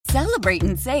Celebrate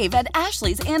and save at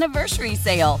Ashley's Anniversary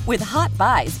Sale. With Hot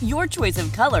Buys, your choice of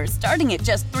colors starting at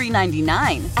just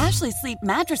 $3.99. Ashley Sleep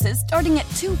mattresses starting at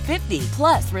 $2.50.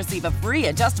 Plus, receive a free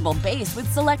adjustable base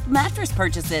with select mattress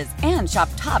purchases. And shop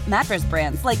top mattress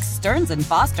brands like Stearns &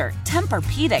 Foster,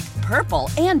 Tempur-Pedic, Purple,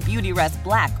 and Beautyrest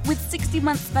Black with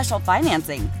 60-month special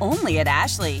financing. Only at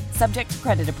Ashley. Subject to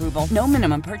credit approval. No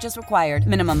minimum purchase required.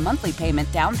 Minimum monthly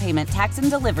payment, down payment, tax, and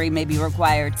delivery may be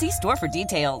required. See store for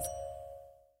details.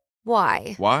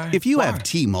 Why? If you have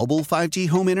T-Mobile 5G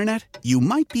home internet, you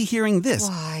might be hearing this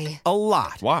a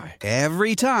lot. Why?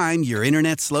 Every time your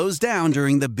internet slows down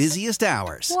during the busiest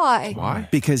hours. Why?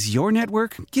 Because your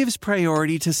network gives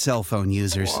priority to cell phone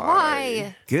users.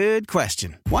 Why? Good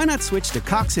question. Why not switch to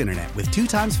Cox Internet with 2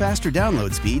 times faster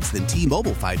download speeds than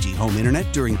T-Mobile 5G home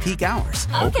internet during peak hours?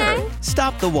 Okay.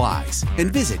 Stop the whys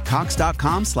and visit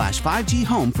cox.com/5G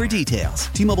home for details.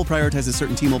 T-Mobile prioritizes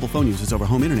certain T-Mobile phone users over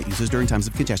home internet users during times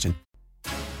of congestion.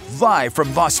 Live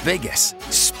from Las Vegas,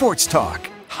 sports talk,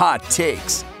 hot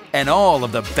takes, and all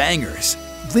of the bangers.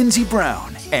 Lindsey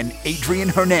Brown and Adrian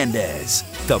Hernandez,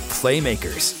 the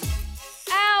Playmakers.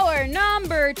 Hour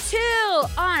number 2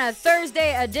 on a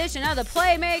Thursday edition of the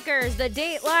Playmakers. The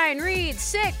dateline reads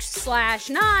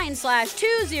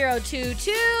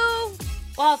 6/9/2022.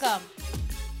 Welcome.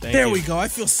 There we go. I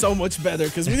feel so much better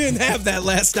because we didn't have that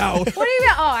last hour. What do you mean?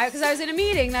 Oh, because I was in a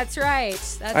meeting. That's right.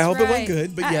 I hope it went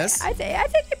good, but yes. I think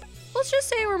let's just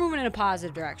say we're moving in a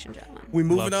positive direction, gentlemen. We're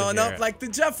moving on up like the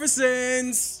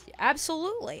Jeffersons.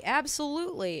 Absolutely.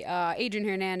 Adrian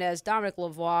Hernandez, Dominic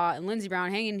Lavoie, and Lindsey Brown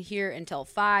hanging here until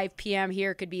 5 p.m.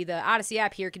 Here could be the Odyssey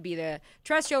app. Here could be the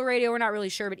terrestrial radio. We're not really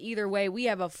sure, but either way, we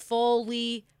have a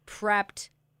fully prepped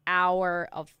hour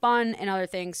of fun and other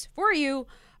things for you.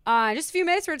 In just a few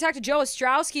minutes, we're going to talk to Joe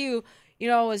Ostrowski,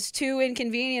 who, was too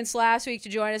inconvenienced last week to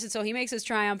join us, and so he makes his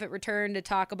triumphant return to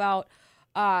talk about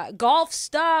golf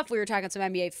stuff. We were talking some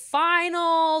NBA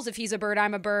finals. If he's a bird,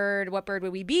 I'm a bird. What bird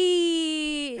would we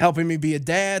be? Helping me be a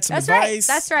dad, some advice.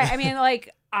 That's right. I mean,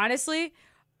 honestly,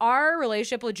 our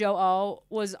relationship with Joe O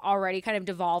was already kind of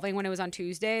devolving when it was on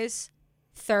Tuesdays.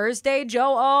 Thursday,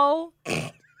 Joe O.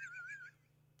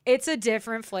 It's a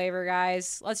different flavor,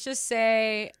 guys. Let's just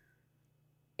say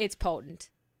it's potent.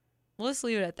 Let's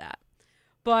leave it at that.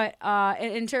 But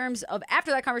in terms of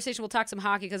after that conversation, we'll talk some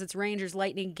hockey because it's Rangers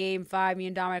Lightning Game 5. Me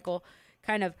and Dominic will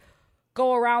kind of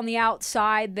go around the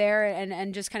outside there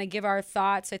and just kind of give our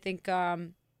thoughts. I think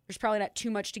there's probably not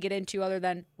too much to get into other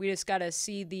than we just got to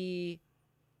see the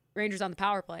Rangers on the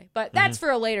power play. But that's for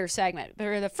a later segment.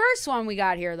 For the first one we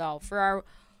got here, though, for our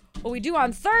what we do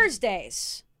on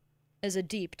Thursdays is a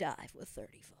deep dive with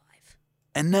 35.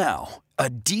 And now, a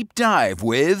deep dive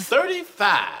with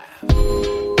 35.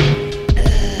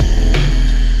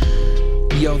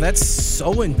 Yo, that's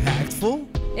so impactful.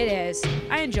 It is.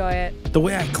 I enjoy it. The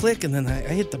way I click and then I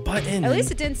hit the button. At least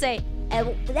it didn't say,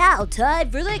 and now time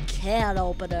for the can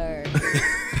opener.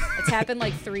 It's happened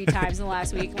like 3 times in the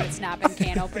last week when it's not been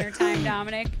can opener time,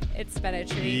 Dominic. It's been a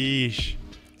treat. Yeesh.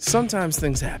 Sometimes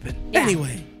things happen. Yeah.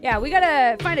 Anyway. Yeah, we got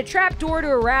to find a trap door to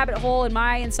a rabbit hole in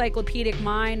my encyclopedic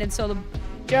mind. And so the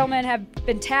gentlemen have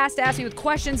been tasked to ask me with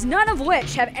questions, none of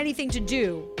which have anything to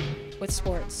do with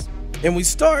sports. And we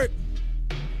start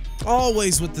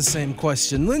always with the same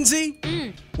question.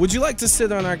 Lindsey, would you like to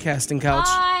sit on our casting couch?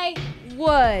 I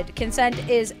would. Consent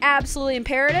is absolutely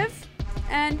imperative.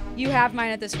 And you have mine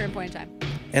at this current point in time.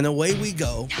 And away we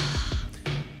go.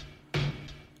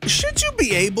 Should you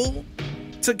be able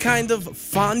to kind of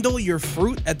fondle your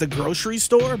fruit at the grocery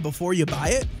store before you buy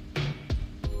it?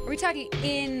 Are we talking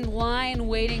in line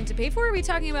waiting to pay for it? Or are we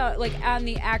talking about on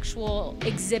the actual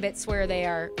exhibits where they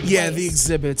are Yeah, placed? the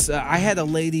exhibits. I had a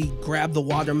lady grab the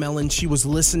watermelon. She was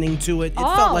listening to it. It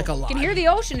felt like a lot. You can hear the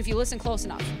ocean if you listen close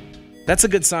enough. That's a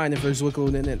good sign if there's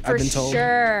liquid in it, I've been told.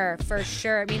 For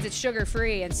sure. It means it's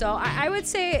sugar-free. And so I would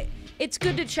say it's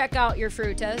good to check out your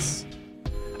frutas.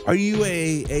 Are you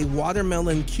a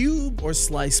watermelon cube or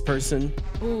slice person?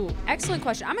 Ooh, excellent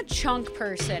question. I'm a chunk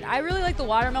person. I really like the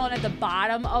watermelon at the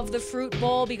bottom of the fruit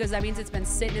bowl because that means it's been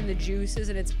sitting in the juices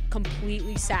and it's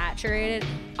completely saturated.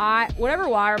 Whatever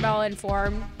watermelon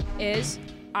form is,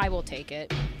 I will take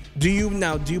it. Do you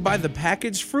buy the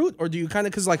packaged fruit or do you kind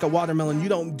of, because like a watermelon, do you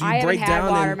break down? I haven't had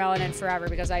watermelon in forever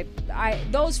because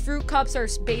those fruit cups are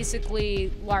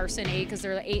basically larceny because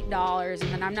they're $8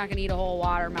 and then I'm not going to eat a whole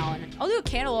watermelon. I'll do a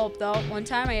cantaloupe though. One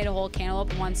time I ate a whole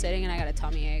cantaloupe in one sitting and I got a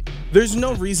tummy ache. There's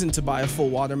no reason to buy a full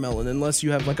watermelon unless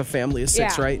you have like a family of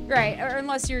 6, right? Right, or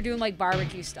unless you're doing like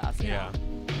barbecue stuff, you know.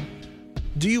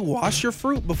 Do you wash your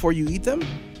fruit before you eat them?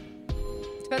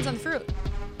 Depends on the fruit.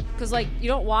 Because you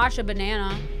don't wash a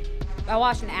banana. I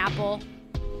wash an apple.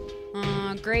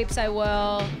 Grapes, I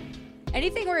will.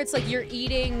 Anything where it's like you're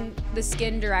eating the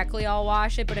skin directly, I'll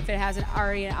wash it. But if it has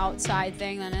already an outside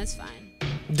thing, then it's fine.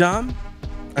 Dom,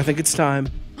 I think it's time.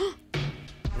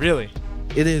 Really?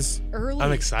 It is. Early.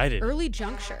 I'm excited. Early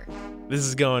juncture. This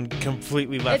is going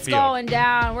completely left It's field. going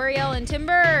down. We're yelling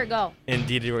timber. Go.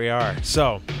 Indeed we are.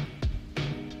 So,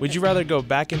 would you rather go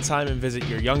back in time and visit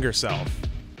your younger self,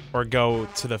 or go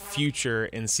to the future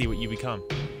and see what you become?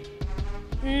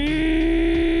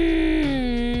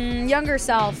 Younger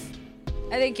self.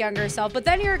 I think younger self. But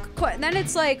then then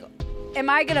it's like, am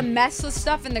I gonna mess with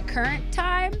stuff in the current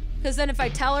time? Because then if I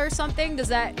tell her something, does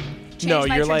that change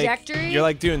my trajectory? You're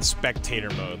like doing spectator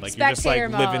mode. Like you're just like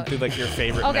living through like your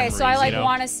favorite memories. Okay, so I like you know?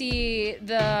 want to see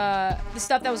the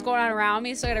stuff that was going on around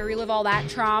me, so I gotta relive all that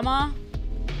trauma.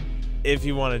 If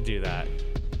you want to do that.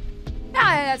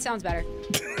 Yeah, that sounds better.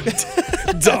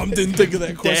 Dom didn't think of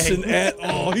that question at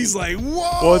all. He's like, whoa.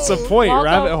 Well, it's a point,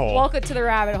 rabbit hole. Welcome to the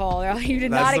rabbit hole. You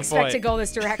did That's not the expect point. to go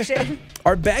this direction.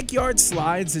 Are backyard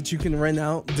slides that you can rent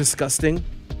out disgusting?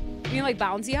 You mean like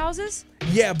bouncy houses?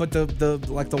 Yeah, but the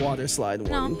like the water slide No.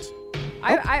 ones.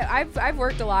 I've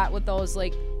worked a lot with those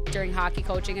like during hockey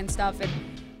coaching and stuff, and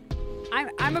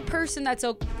I'm a person that's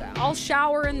okay. I'll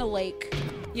shower in the lake,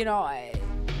 you know,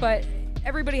 but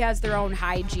everybody has their own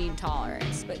hygiene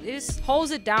tolerance. But just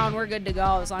hose it down, we're good to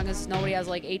go as long as nobody has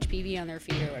like HPV on their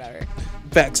feet or whatever.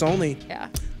 Facts only. Yeah.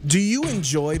 Do you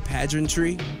enjoy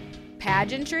pageantry?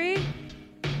 Pageantry?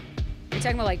 You're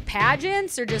talking about like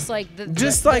pageants or just like the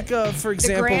for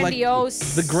example,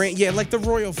 grandiose, like the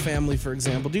royal family, for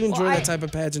example. Do you enjoy that type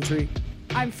of pageantry?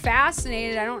 I'm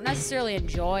fascinated. I don't necessarily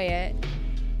enjoy it.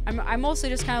 I'm mostly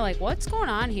just kind of like, what's going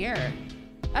on here?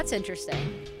 That's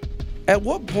interesting. At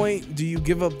what point do you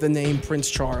give up the name Prince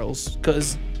Charles?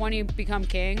 When you become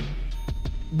king.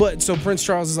 So Prince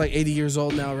Charles is like 80 years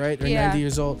old now, right? Or Yeah. 90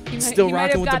 years old. You Still might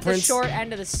rocking have with got the Prince. short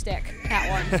end of the stick, that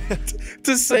one.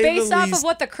 To say Based the off least. of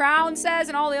what the Crown says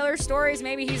and all the other stories,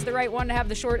 maybe he's the right one to have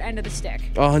the short end of the stick.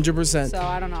 100%. So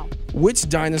I don't know. Which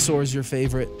dinosaur is your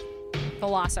favorite?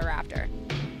 Velociraptor.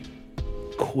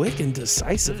 Quick and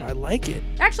decisive. I like it.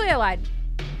 Actually, I lied.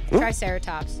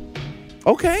 Triceratops.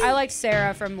 Okay. I like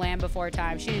Sarah from Land Before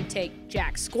Time. She didn't take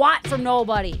jack squat from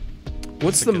nobody.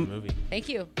 What's It's a good movie. Thank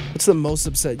you. What's the most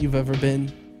upset you've ever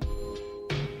been?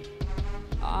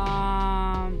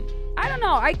 I don't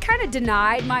know. I kind of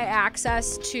denied my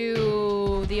access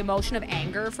to the emotion of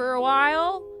anger for a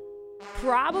while.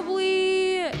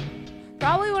 Probably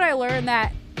when I learned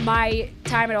that my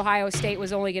time at Ohio State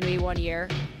was only going to be 1 year,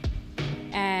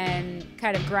 and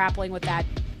kind of grappling with that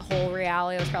whole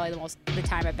reality was probably the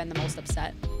time I've been the most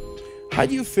upset. How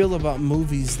do you feel about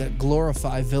movies that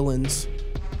glorify villains?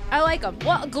 I like them.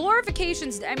 Well,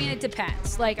 glorifications, I mean, it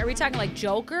depends. Like, are we talking like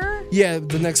Joker? Yeah,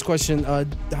 the next question. Are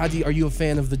you a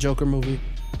fan of the Joker movie?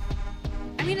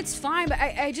 I mean, it's fine, but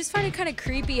I just find it kind of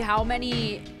creepy how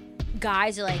many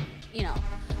guys are like, you know,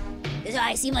 this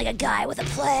guy seemed like a guy with a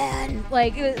plan.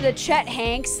 Like the Chet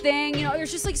Hanks thing, you know,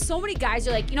 there's just like so many guys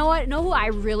are like, you know what? Know who I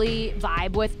really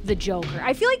vibe with? The Joker.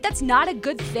 I feel like that's not a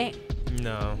good thing.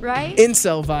 No. Right?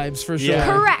 Incel vibes for sure. Yeah.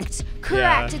 Correct.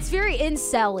 Yeah. It's very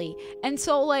incel-y. And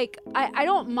so, like, I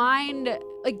don't mind,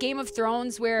 like, Game of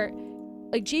Thrones where,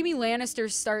 like, Jaime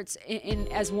Lannister starts in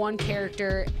as one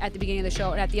character at the beginning of the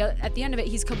show, and at the end of it,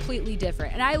 he's completely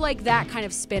different. And I like that kind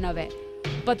of spin of it.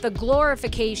 But the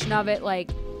glorification of it,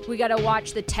 like, we got to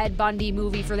watch the Ted Bundy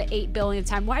movie for the 8 billionth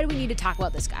time. Why do we need to talk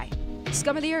about this guy?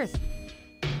 Scum of the earth.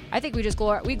 I think we just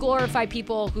glorify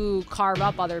people who carve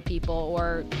up other people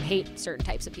or hate certain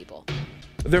types of people.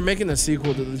 They're making a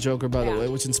sequel to the Joker, by the way,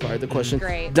 which inspired the question.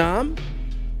 Great. Dom,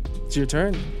 it's your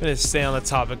turn. I'm going to stay on the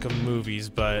topic of movies,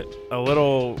 but a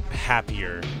little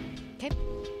happier. Okay.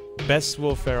 Best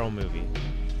Will Ferrell movie.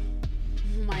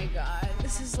 Oh my God.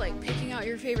 This is like picking out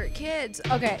your favorite kids.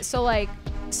 Okay, so like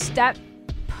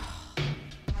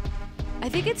I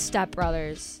think it's Step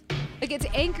Brothers. Like it's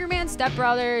Anchorman, Step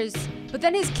Brothers, but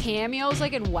then his cameos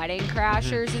like in Wedding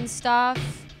Crashers and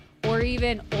stuff. Or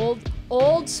even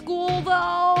old school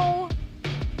though.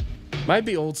 Might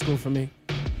be old school for me.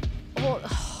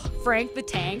 Frank the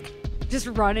Tank. Just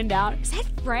running down. Is that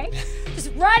Frank?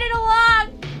 Just running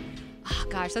along. Oh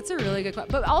gosh, that's a really good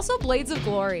question. But also Blades of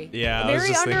Glory. Yeah, I was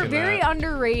just thinking very that.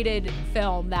 underrated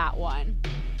film, that one.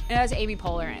 And it has Amy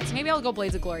Poehler in it. So maybe I'll go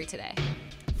Blades of Glory today.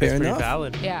 Fair Pretty enough.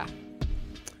 valid. Yeah.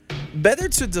 Better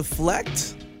to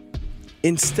deflect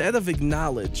instead of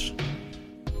acknowledge.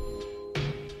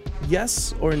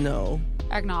 Yes or no?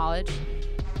 Acknowledge.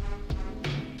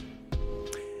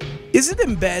 Is it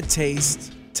in bad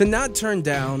taste to not turn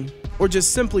down or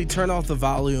just simply turn off the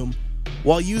volume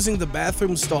while using the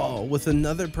bathroom stall with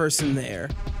another person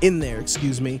in there,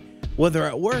 whether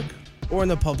at work or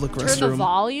in a public restroom. Turn the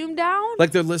volume down?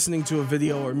 Like they're listening to a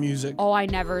video or music. Oh,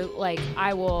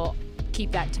 I will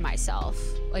keep that to myself.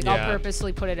 Like, Yeah. I'll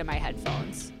purposely put it in my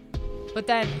headphones. But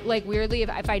then, like, weirdly,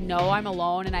 if I know I'm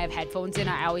alone and I have headphones in,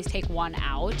 I always take one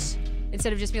out.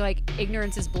 Instead of just being like,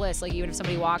 ignorance is bliss. Like, even if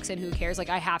somebody walks in, who cares? Like,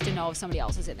 I have to know if somebody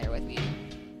else is in there with me.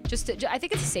 I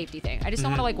think it's a safety thing. I just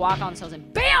don't want to, like, walk on themselves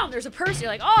and bam, there's a person.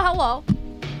 You're like, oh, hello.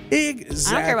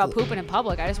 Exactly. I don't care about pooping in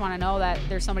public. I just want to know that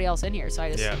there's somebody else in here. So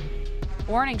I just, Yeah.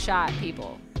 warning shot,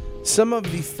 people. Some of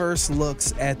the first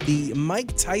looks at the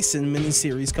Mike Tyson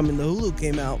miniseries coming to Hulu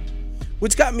came out,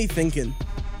 which got me thinking.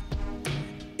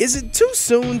 Is it too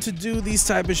soon to do these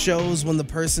type of shows when the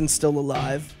person's still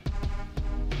alive?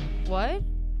 What?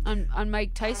 On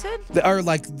Mike Tyson? Or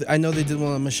like, I know they did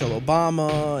one on Michelle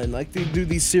Obama, and like they do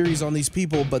these series on these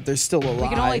people, but they're still alive. We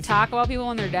can only talk about people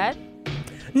when they're dead?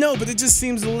 No, but it just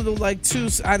seems a little like too.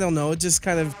 I don't know. It just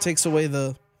kind of takes away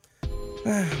the.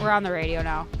 We're on the radio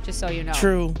now, just so you know.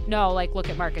 True. No, like, look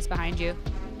at Marcus behind you.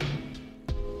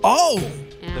 Oh,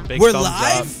 Yeah. The big we're thumbs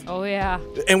live, Oh, yeah.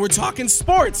 and we're talking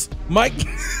sports. Mike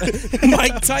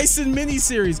Tyson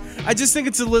miniseries. I just think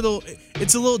it's a little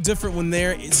different when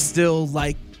it's still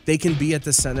like they can be at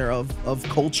the center of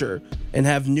culture and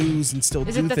have news and still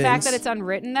Is do it the things. fact that it's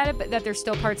unwritten that there's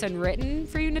still parts unwritten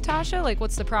for you, Natasha? Like,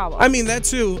 what's the problem? I mean, that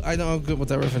too. I know I'm good with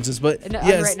that references, but No,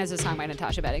 yes. Unwritten is a song by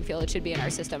Natasha Bedingfield. It should be in our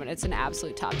system, and it's an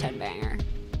absolute top 10 banger.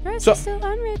 Rest So- is still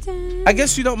unwritten. I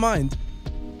guess you don't mind.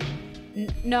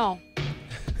 No.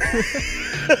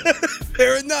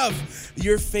 Fair enough.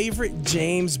 Your favorite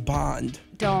James Bond.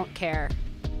 Don't care.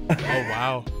 Oh,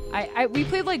 wow. We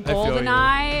played like I feel you.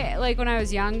 GoldenEye like when I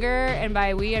was younger, and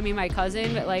by we I mean my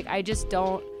cousin, but like I just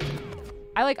don't.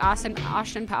 I like Austin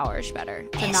Powers better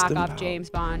to knock Austin off Powers. James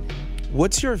Bond.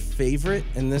 What's your favorite,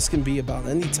 and this can be about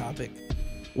any topic,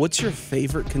 what's your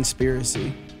favorite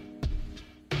conspiracy?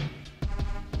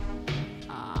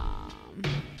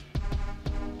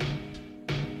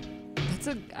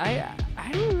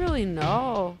 I don't really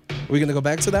know. Are we going to go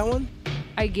back to that one?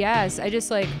 I guess I just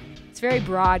like it's a very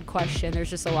broad question. There's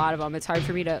just a lot of them. It's hard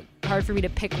for me to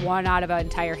pick one out of an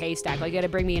entire haystack. Like, you got to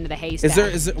bring me into the haystack.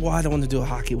 Is there, well, I don't want to do a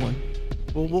hockey one.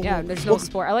 Yeah, there's no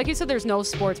sport. I like you said there's no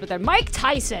sports, but then Mike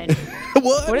Tyson.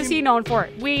 What? What is he known for?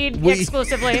 Weed.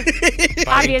 Exclusively. Biting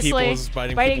Obviously.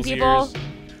 biting people's people.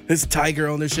 ears, His Tiger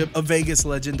ownership, a Vegas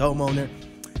legend, homeowner.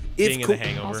 being in the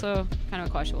hangover. Also kind of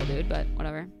a questionable dude, but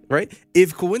whatever. Right?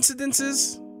 If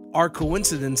coincidences are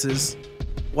coincidences,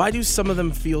 why do some of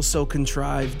them feel so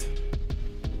contrived?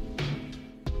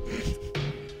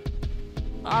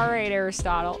 All right,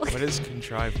 Aristotle. What does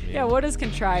contrived mean? Yeah, what does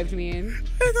contrived mean?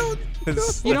 I don't.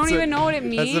 You don't even know what it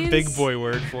means? That's a big boy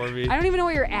word for me. I don't even know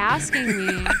what you're asking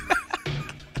me.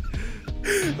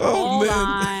 Oh Hold man,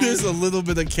 on. there's a little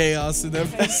bit of chaos in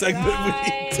every segment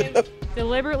we do.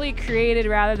 Deliberately created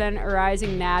rather than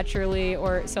arising naturally,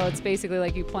 or so it's basically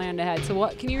like you planned ahead. So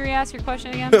what? Can you re-ask your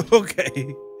question again?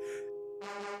 Okay.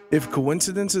 If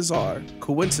coincidences are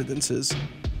coincidences,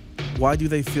 why do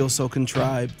they feel so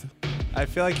contrived? I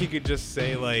feel like you could just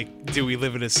say, like, do we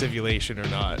live in a simulation or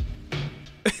not?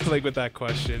 Like, with that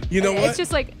question. You know what? It's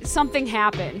just like something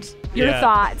happened. Your Yeah.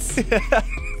 thoughts.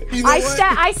 You know what?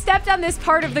 I stepped on this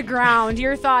part of the ground.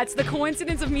 Your thoughts. The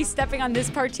coincidence of me stepping on this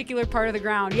particular part of the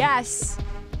ground. Yes.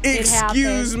 It Excuse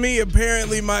happened. me,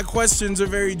 apparently my questions are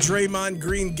very Draymond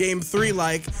Green Game 3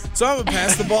 like, so I'm gonna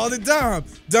pass the ball to Dom.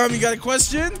 Dom, you got a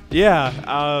question?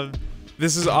 Yeah,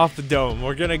 this is off the dome.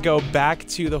 We're gonna go back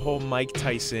to the whole Mike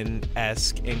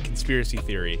Tyson-esque and conspiracy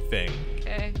theory thing.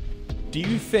 Okay. Do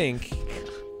you think,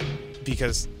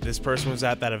 because this person was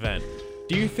at that event,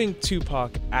 do you think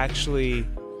Tupac actually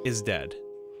is dead?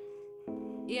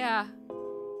 Yeah,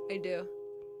 I do.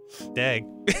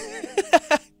 Dang.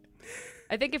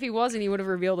 I think if he wasn't, he would have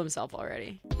revealed himself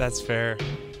already. That's fair.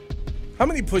 How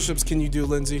many push-ups can you do,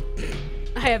 Lindsay?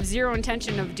 I have zero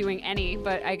intention of doing any,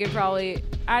 but I could probably,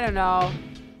 I don't know.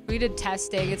 We did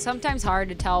testing. It's sometimes hard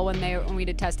to tell when we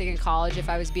did testing in college if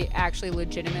I was actually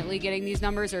legitimately getting these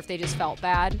numbers or if they just felt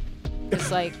bad.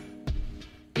 It's like,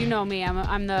 you know me,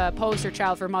 I'm the poster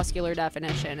child for muscular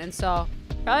definition, and so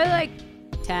probably like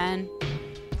 10.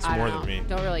 It's I more don't than know. me.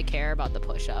 Don't really care about the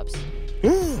push-ups.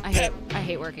 I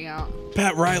hate working out.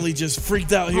 Pat Riley just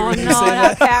freaked out here Oh when no, you say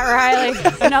not that. Pat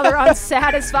Riley. Another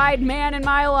unsatisfied man in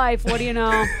my life. What do you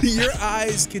know? Your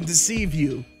eyes can deceive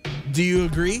you. Do you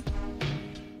agree?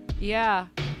 Yeah.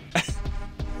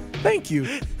 Thank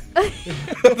you. I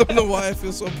don't know why I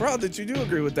feel so proud that you do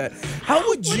agree with that. How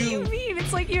would What do you mean?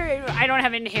 It's like I don't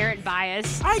have inherent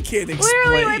bias. I can't explain.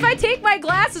 Literally, if I take my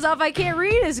glasses off, I can't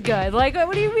read as good. Like,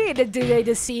 what do you mean? Do they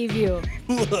deceive you?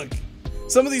 Look,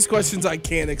 some of these questions I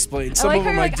can't explain. I Some like of how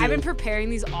them you're I like, do. I've been preparing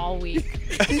these all week.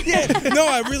 Yeah, no,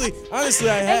 honestly,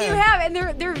 I have. And you have,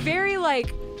 and they're very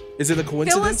like Is it a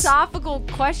coincidence? philosophical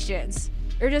questions.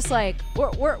 They're just like,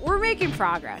 we're making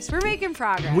progress. We're making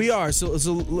progress. We are. So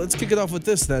let's kick it off with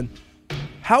this then.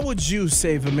 How would you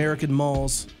save American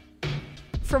malls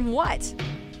From what?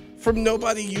 from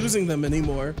nobody using them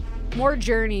anymore? More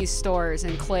Journeys stores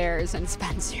and Claire's and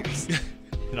Spencer's.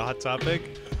 An Hot Topic.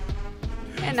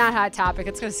 And not Hot Topic.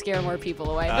 It's going to scare more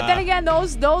people away. But then again,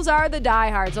 those are the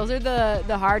diehards. Those are the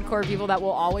hardcore people that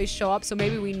will always show up. So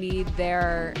maybe we need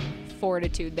their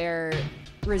fortitude, their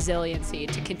resiliency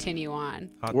to continue on.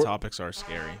 Hot Topics are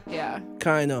scary. Yeah.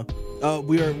 Kinda.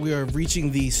 We are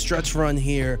reaching the stretch run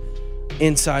here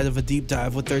inside of a deep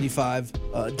dive with 35.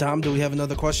 Dom, do we have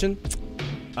another question?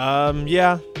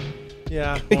 Yeah.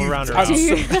 We'll round her out.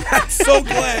 I'm so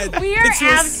glad. We are that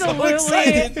you're so absolutely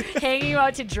excited. hanging you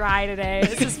out to dry today.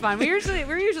 This is fun.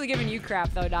 We're usually giving you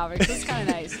crap though, Dominic. This is kind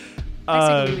of nice.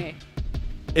 Nice to me.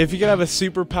 If you could have a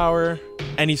superpower,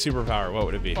 any superpower, what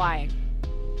would it be? Flying.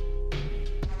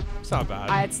 It's not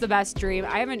bad. It's the best dream.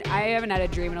 I haven't had a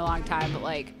dream in a long time, but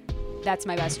like that's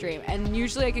my best dream. And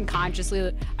usually I can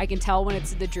tell when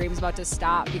the dream's about to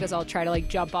stop because I'll try to like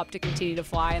jump up to continue to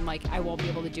fly and like I won't be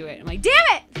able to do it. I'm like, damn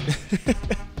it!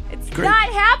 It's Great. not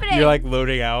happening. You're like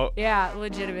loading out. Yeah,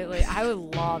 legitimately. I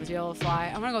would love to be able to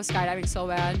fly. I'm gonna go skydiving so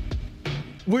bad.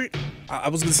 I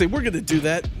was gonna say we're gonna do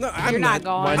that. No, I'm You're not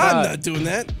going. Why I'm not? not doing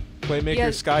that. Playmaker Yeah.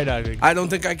 skydiving. I don't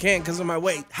think I can because of my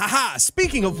weight. Haha.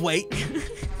 Speaking of weight,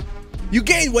 you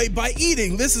gain weight by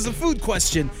eating. This is a food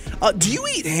question. Do you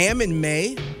eat ham in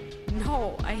May?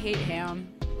 No, I hate ham.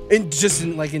 In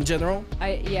general?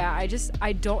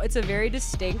 I don't. It's a very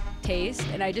distinct taste,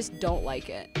 and I just don't like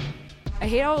it. I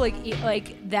hate how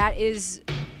that is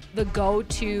the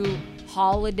go-to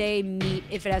holiday meat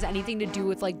if it has anything to do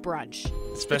with like brunch.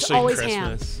 Especially it's always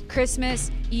Christmas. ham.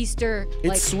 Christmas, Easter.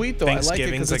 It's sweet though. I like it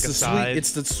Thanksgiving's because like it's a the sweet. side.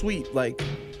 It's the sweet like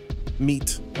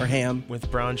meat or ham.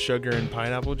 With brown sugar and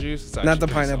pineapple juice. It's Not the actually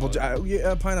pretty pineapple.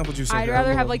 solid. Pineapple juice. I'd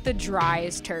rather have like the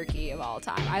driest turkey of all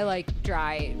time. I like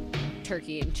dry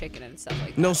turkey and chicken and stuff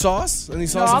like that. no sauce. Any No,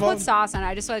 sauce I'll involved? put sauce on it.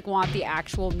 I just like want the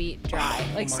actual meat dry,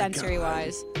 like my sensory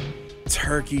wise.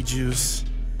 Turkey juice.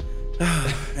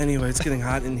 Anyway, it's getting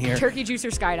hot in here. Turkey juice or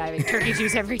skydiving? Turkey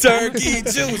juice every time. Turkey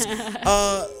juice.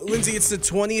 Lindsay, it's the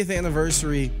 20th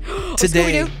anniversary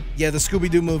today. Scooby-Doo? Yeah, the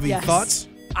Scooby-Doo movie. Yes. Thoughts?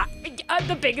 I'm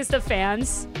the biggest of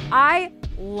fans. I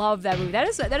love that movie. That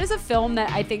is a film that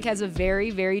I think has a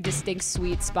very, very distinct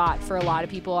sweet spot for a lot of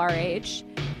people our age.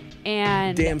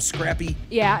 And Damn Scrappy.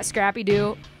 yeah, Scrappy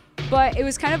Doo. But it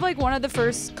was kind of like one of the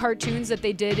first cartoons that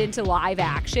they did into live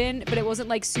action, but it wasn't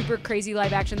like super crazy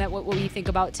live action that what we think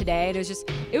about today. And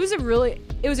it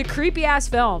was a creepy ass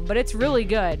film, but it's really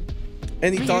good.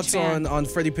 Any I'm a thoughts huge fan. on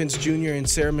Freddie Prinze Jr. and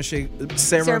Sarah Michelle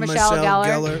Gellar.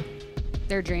 Gellar?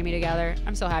 They're dreamy together.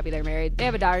 I'm so happy they're married. They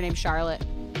have a daughter named Charlotte.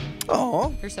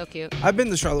 Oh, They're so cute. I've been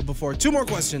to Charlotte before. 2 more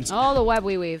questions. Oh, the web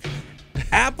we weave.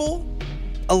 Apple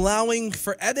allowing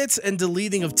for edits and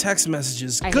deleting of text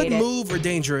messages. I Good hate it. move or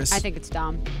dangerous? I think it's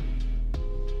dumb.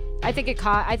 I think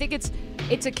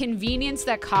it's a convenience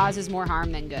that causes more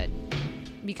harm than good.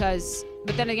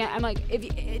 But then again, I'm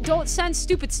like, don't send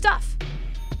stupid stuff.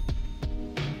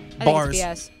 I Bars.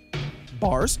 think it's BS.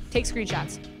 Bars. Take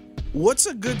screenshots. What's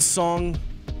a good song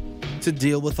to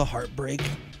deal with a heartbreak?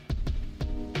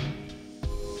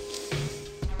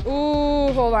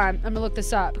 Ooh, hold on. I'm gonna look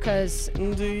this up because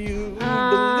Do you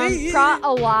believe?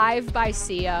 Alive by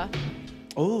Sia.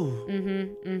 Oh.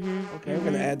 Okay, I'm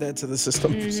gonna add that to the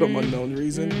system for some unknown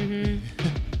reason.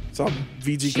 Some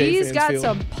VGK She's fans got feel.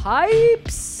 some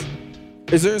pipes.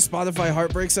 Is there a Spotify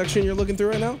heartbreak section you're looking through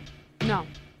right now? No,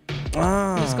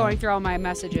 Ah. I'm just going through all my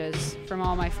messages from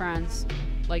all my friends.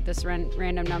 Like this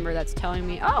random number that's telling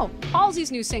me, oh,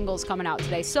 Halsey's new single's coming out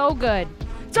today. So good.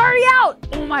 It's already out.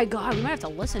 Oh my God, we might have to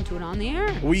listen to it on the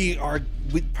air. We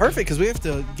perfect because we have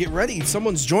to get ready.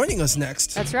 Someone's joining us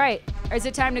next. That's right. Is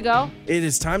it time to go? It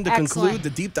is time to Excellent. conclude the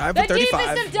deep dive The with 35.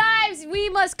 deepest of dives. We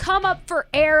must come up for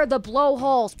air. The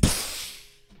blowholes,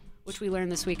 which we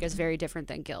learned this week is very different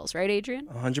than kills, right, Adrian?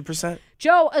 100%.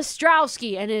 Joe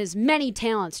Ostrowski and his many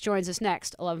talents joins us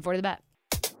next. 11:40 The Bet.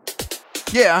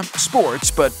 Yeah, sports,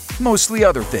 but mostly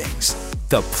other things.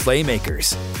 The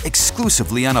Playmakers,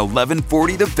 exclusively on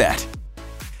 1140 The Bet.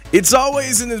 It's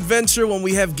always an adventure when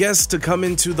we have guests to come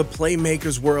into the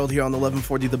Playmakers world here on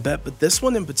 1140 The Bet, but this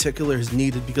one in particular is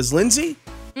needed because, Lindsay,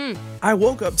 I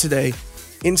woke up today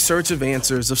in search of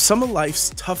answers of some of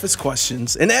life's toughest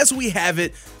questions. And as we have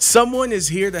it, someone is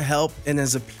here to help and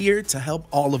has appeared to help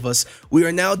all of us. We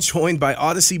are now joined by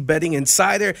Odyssey betting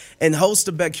insider and host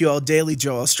of BetQL Daily,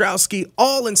 Joe Ostrowski.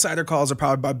 All insider calls are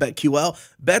powered by BetQL.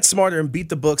 Bet smarter and beat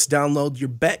the books. Download your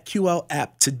BetQL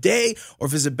app today or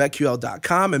visit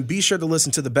BetQL.com. And be sure to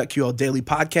listen to the BetQL Daily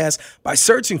podcast by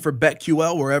searching for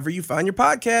BetQL wherever you find your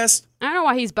podcast. I don't know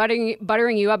why he's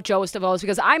buttering you up, Joe Stavos,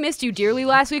 because I missed you dearly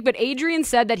last week, but Adrian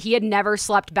said that he had never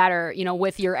slept better,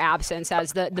 with your absence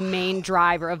as the main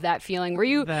driver of that feeling.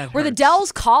 Were the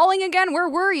Dells calling again? Where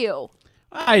were you?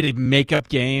 I had a makeup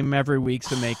game. Every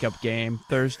week's a makeup game.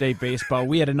 Thursday baseball.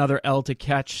 We had another L to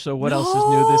catch, so what else is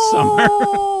new this summer?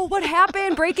 What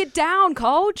happened? Break it down,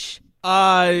 Coach.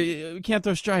 We can't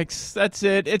throw strikes. That's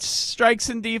it. It's strikes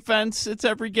and defense. It's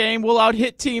every game. We'll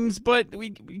out-hit teams, but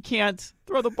we can't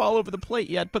throw the ball over the plate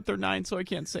yet, but they're 9, so I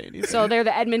can't say anything. So they're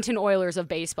the Edmonton Oilers of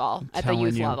baseball at the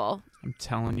youth level. I'm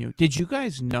telling you. Did you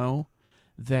guys know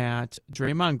that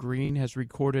Draymond Green has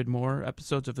recorded more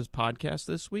episodes of his podcast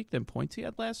this week than points he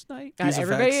had last night? God,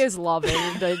 everybody is loving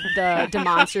the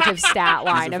demonstrative stat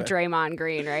line of Draymond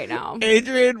Green right now.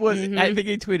 Adrian was, I think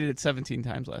he tweeted it 17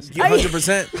 times last night.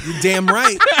 100%. You're damn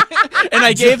right. And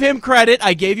I gave him credit.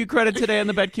 I gave you credit today on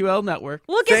the BetQL network.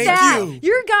 Look at that.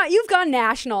 You've gone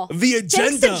national. The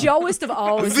agenda. Thanks to Joeist of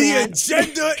O's. The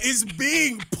agenda is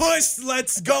being pushed.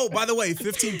 Let's go. By the way,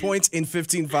 15 points in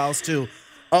 15 fouls too.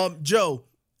 Joe,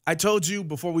 I told you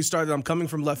before we started I'm coming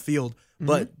from left field,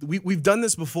 but we've done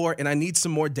this before, and I need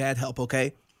some more dad help,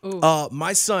 okay?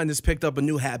 My son has picked up a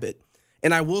new habit,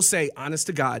 and I will say, honest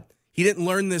to God, he didn't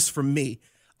learn this from me,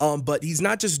 but he's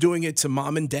not just doing it to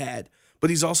mom and dad, but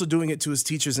he's also doing it to his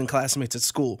teachers and classmates at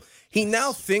school. He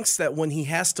now thinks that when he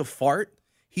has to fart,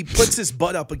 he puts his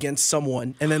butt up against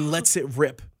someone and then lets it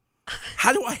rip.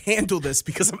 How do I handle this?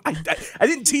 Because I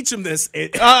didn't teach him this.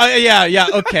 Yeah,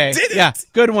 okay. Yeah,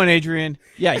 good one, Adrian.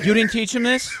 Yeah, you didn't teach him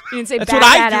this? You didn't say That's back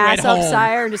what I that do ass at up, home.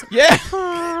 sire, and just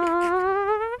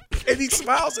And he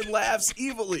smiles and laughs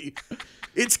evilly.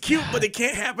 It's cute, but it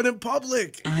can't happen in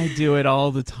public. I do it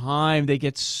all the time. They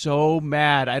get so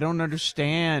mad. I don't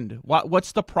understand.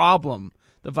 What's the problem?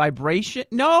 The vibration?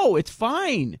 No, it's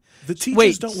fine. The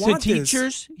teachers don't want this.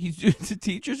 The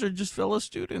teachers are just fellow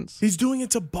students. He's doing it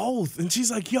to both. And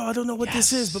she's like, yo, I don't know what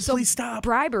this is, but please stop.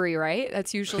 bribery, right?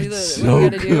 That's usually what So you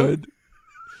gotta good. do.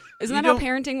 Isn't that how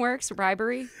parenting works?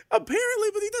 Bribery? Apparently,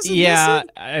 but he doesn't Yeah, listen.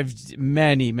 I've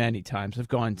many times have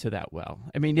gone to that well.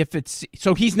 I mean, if it's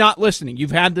so he's not listening.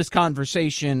 You've had this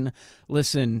conversation.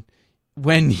 Listen,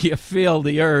 when you feel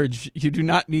the urge, you do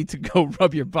not need to go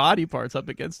rub your body parts up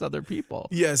against other people.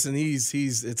 Yes, and he's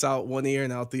it's out one ear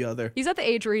and out the other. He's at the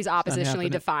age where he's oppositionally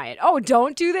happening. defiant. Oh,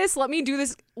 don't do this. Let me do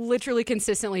this literally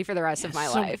consistently for the rest of my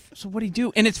life. So what do you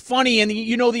do? And it's funny, and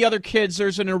the other kids,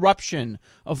 there's an eruption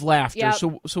of laughter. Yep.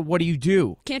 So what do you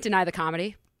do? Can't deny the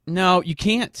comedy. No, you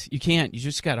can't. You can't. You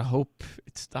just got to hope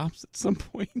it stops at some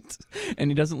point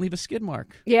and he doesn't leave a skid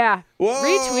mark. Yeah. Whoa.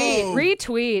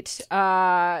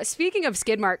 Retweet. Speaking of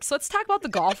skid marks, let's talk about the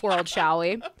golf world, shall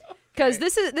we? Because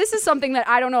this is something that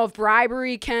I don't know if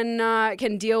bribery can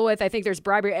deal with. I think there's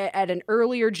bribery at an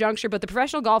earlier juncture, but the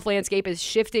professional golf landscape is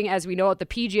shifting, as we know it. The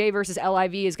PGA versus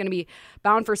LIV is going to be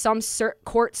bound for some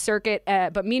court circuit,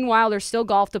 but meanwhile, there's still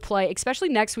golf to play, especially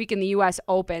next week in the U.S.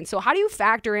 Open. So how do you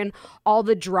factor in all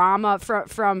the drama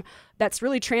from that's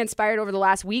really transpired over the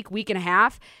last week and a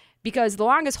half? Because the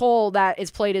longest hole that is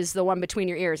played is the one between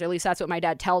your ears, or at least that's what my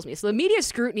dad tells me. So the media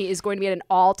scrutiny is going to be at an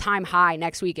all-time high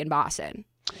next week in Boston.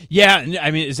 Yeah,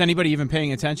 I mean, is anybody even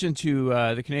paying attention to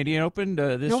the Canadian Open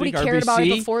this Nobody week? cared RBC? about it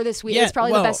before this week. Yeah, It's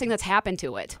probably the best thing that's happened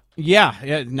to it.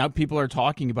 Yeah, now people are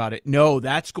talking about it. No,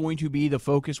 that's going to be the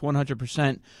focus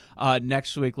 100%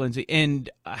 next week, Lindsay. And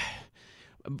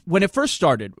when it first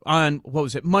started on, what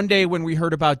was it, Monday when we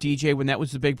heard about DJ, when that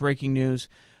was the big breaking news,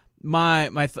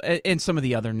 and some of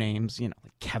the other names, like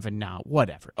Kevin Now,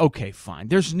 whatever. Okay, fine.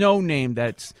 There's no name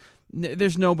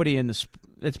there's nobody in the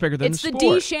that's bigger than the sport.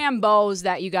 It's the DeChambeaus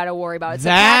that you got to worry about. It's the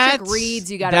Patrick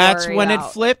Reeds you got to worry about. That's when it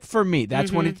flipped for me.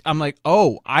 That's when I'm like,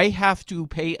 oh, I have to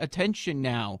pay attention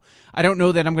now. I don't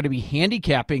know that I'm going to be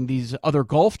handicapping these other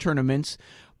golf tournaments,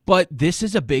 but this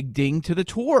is a big ding to the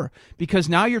tour because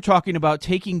now you're talking about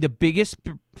taking the biggest.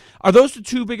 Are those the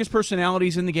two biggest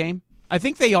personalities in the game? I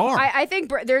think they are. I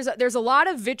think there's a lot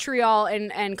of vitriol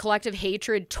and collective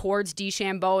hatred towards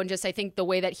DeChambeau and just I think the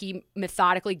way that he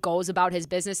methodically goes about his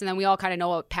business. And then we all kind of know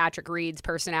what Patrick Reed's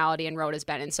personality and road has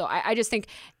been. And so I just think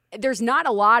there's not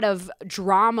a lot of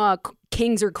drama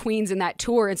kings or queens in that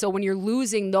tour. And so when you're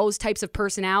losing those types of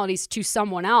personalities to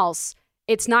someone else,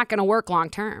 it's not going to work long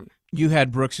term. You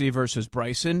had Brooksy versus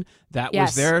Bryson. That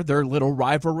Yes. was their little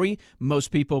rivalry.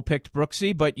 Most people picked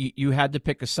Brooksy, but you had to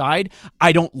pick a side.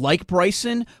 I don't like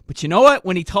Bryson, but you know what?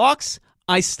 When he talks,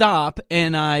 I stop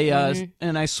and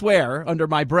I swear under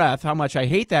my breath how much I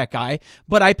hate that guy,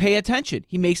 but I pay attention.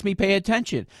 He makes me pay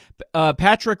attention.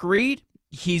 Patrick Reed,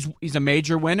 he's a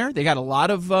major winner. They got a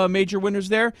lot of major winners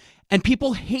there, and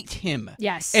people hate him.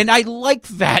 Yes. And I like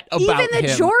that about him. Even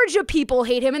the Georgia people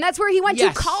hate him, and that's where he went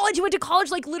Yes. to college. He went to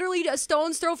college like literally a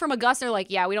stone's throw from Augusta. They're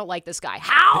like, yeah, we don't like this guy.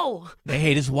 How? They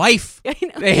hate his wife. I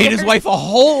know. They hate his wife a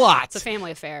whole lot. It's a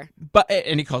family affair. But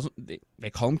and they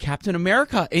call him Captain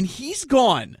America, and he's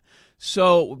gone.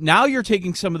 So now you're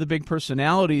taking some of the big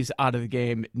personalities out of the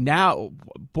game. Now,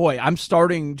 boy, I'm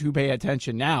starting to pay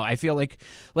attention now. I feel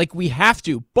like we have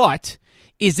to. But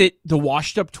is it the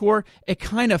washed up tour? It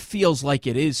kind of feels like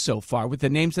it is so far with the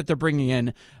names that they're bringing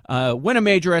in. Win a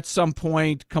major at some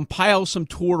point, compile some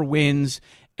tour wins,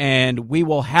 and we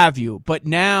will have you. But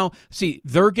now, see,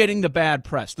 they're getting the bad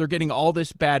press. They're getting all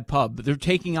this bad pub. They're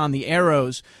taking on the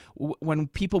arrows. When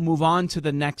people move on to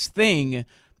the next thing,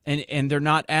 and they're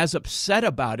not as upset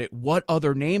about it, what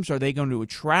other names are they going to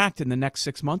attract in the next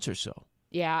 6 months or so?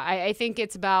 Yeah, I think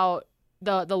it's about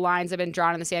the lines have been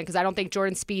drawn in the sand because I don't think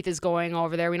Jordan Spieth is going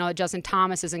over there. We know that Justin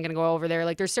Thomas isn't going to go over there.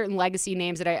 Like there's certain legacy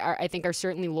names that I think are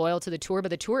certainly loyal to the tour, but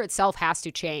the tour itself has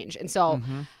to change. And so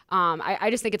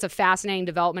I just think it's a fascinating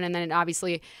development, and then it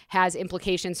obviously has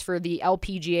implications for the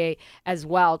LPGA as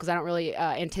well because I don't really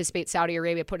anticipate Saudi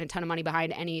Arabia putting a ton of money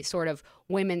behind any sort of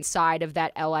women's side of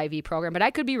that LIV program. But I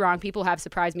could be wrong. People have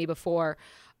surprised me before.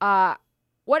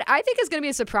 What I think is going to be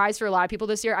a surprise for a lot of people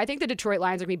this year, I think the Detroit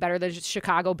Lions are going to be better than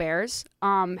Chicago Bears.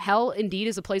 Hell, indeed,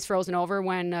 is a place frozen over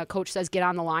when a coach says get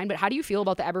on the line. But how do you feel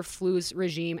about the Eberflus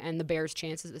regime and the Bears'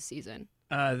 chances this season?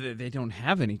 They don't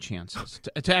have any chances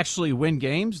to actually win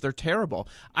games. They're terrible.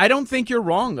 I don't think you're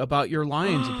wrong about your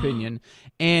Lions opinion.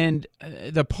 And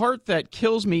the part that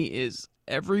kills me is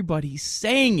everybody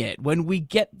saying it. When we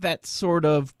get that sort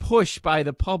of push by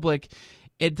the public,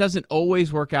 it doesn't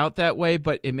always work out that way,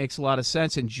 but it makes a lot of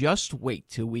sense. And just wait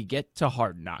till we get to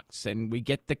Hard Knocks and we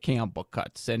get the Campbell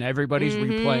cuts and everybody's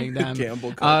replaying them.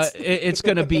 Campbell cuts. It's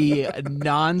going to be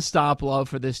nonstop love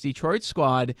for this Detroit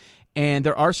squad. And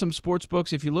there are some sports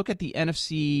books. If you look at the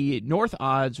NFC North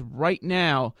odds right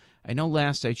now, I know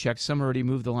last I checked, some already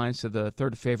moved the lines to the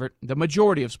third favorite. The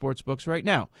majority of sports books right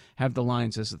now have the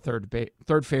Lions as the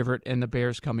third favorite and the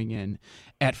Bears coming in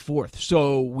at fourth.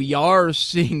 So we are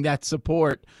seeing that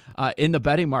support in the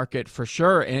betting market for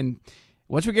sure. And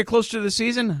once we get closer to the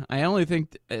season, I only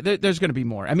think there's going to be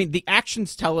more. I mean, the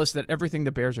actions tell us that everything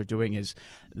the Bears are doing is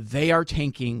they are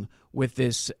tanking with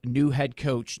this new head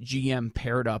coach, GM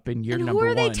paired up in year number one.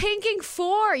 Who are they tanking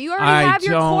for? You already have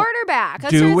your quarterback.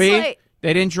 That's Do what it's we? like.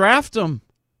 They didn't draft him.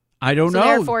 I don't know.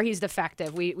 Therefore, he's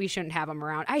defective. We shouldn't have him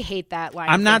around. I hate that line.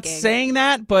 I'm not thinking. saying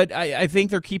that, but I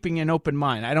think they're keeping an open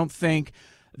mind. I don't think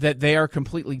that they are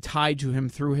completely tied to him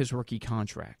through his rookie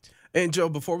contract. And Joe,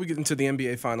 before we get into the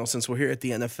NBA Finals, since we're here at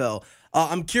the NFL,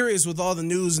 I'm curious with all the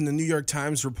news in the New York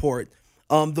Times report.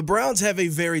 The Browns have a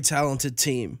very talented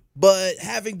team, but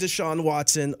having Deshaun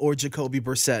Watson or Jacoby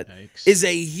Brissett is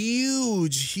a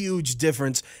huge, huge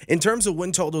difference in terms of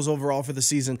win totals overall for the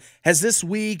season. Has this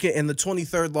week and the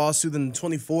 23rd loss to the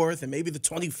 24th and maybe the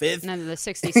 25th? And then the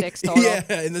 66 total.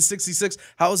 Yeah, in the 66.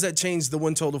 How has that changed the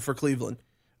win total for Cleveland?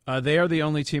 They are the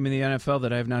only team in the NFL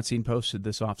that I have not seen posted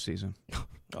this offseason.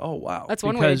 Oh, wow. That's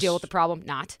one way to deal with the problem.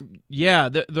 Not. Yeah,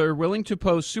 they're willing to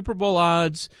post Super Bowl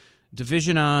odds,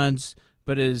 division odds,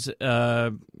 but is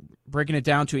breaking it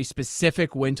down to a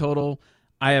specific win total.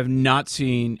 I have not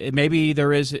seen. Maybe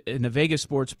there is in the Vegas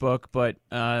sports book, but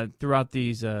throughout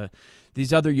these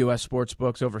other U.S. sports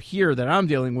books over here that I'm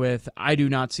dealing with, I do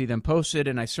not see them posted,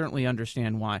 and I certainly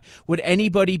understand why. Would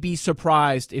anybody be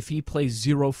surprised if he plays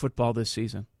zero football this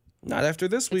season? Not after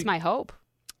this week. It's my hope.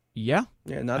 Yeah.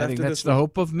 Yeah, not I after think this that's the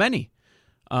hope of many.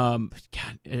 God,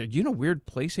 you in a weird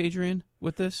place, Adrian,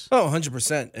 with this? Oh,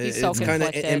 100%. He's so it's kind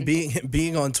of, conflicted. and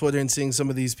being on Twitter and seeing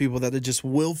some of these people that are just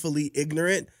willfully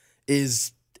ignorant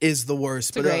is the worst.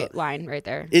 It's a great line right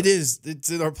there. It is.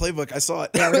 It's in our playbook. I saw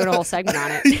it. Yeah, we're doing a whole segment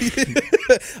on it.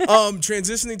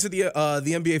 Transitioning to the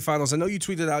NBA Finals. I know you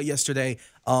tweeted out yesterday.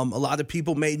 A lot of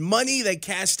people made money. They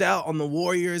cashed out on the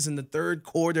Warriors in the third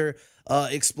quarter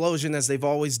explosion, as they've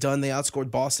always done. They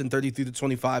outscored Boston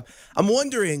 33-25. I'm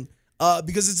wondering,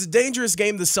 because it's a dangerous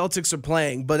game the Celtics are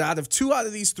playing, but out of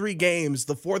these 3 games,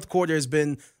 the fourth quarter has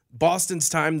been Boston's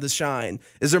time to shine.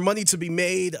 Is there money to be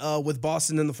made with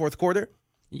Boston in the fourth quarter?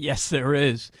 Yes, there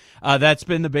is. That's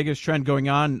been the biggest trend going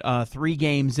on 3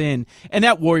 games in. And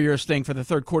that Warriors thing for the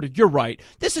third quarter, you're right.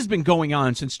 This has been going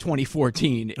on since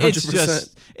 2014.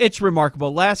 100%. It's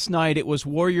remarkable. Last night, it was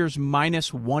Warriors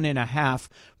minus 1.5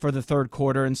 for the third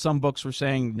quarter. And some books were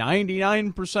saying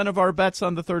 99% of our bets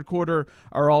on the third quarter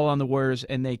are all on the Warriors,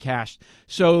 and they cashed.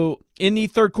 So in the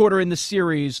third quarter in the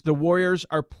series, the Warriors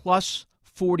are plus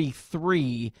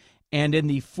 43. And in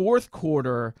the fourth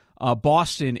quarter,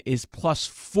 Boston is plus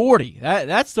 40.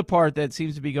 That's the part that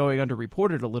seems to be going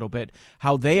underreported a little bit,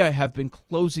 how they have been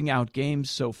closing out games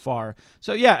so far.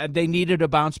 So, yeah, they needed a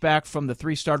bounce back from the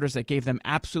 3 starters that gave them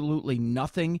absolutely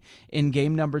nothing in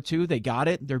game number 2. They got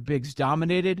it. Their bigs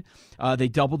dominated. They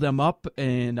doubled them up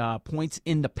in points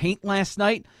in the paint last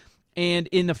night. And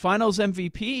in the finals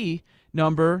MVP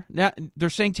number, they're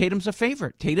saying Tatum's a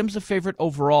favorite. Tatum's a favorite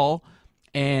overall.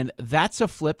 And that's a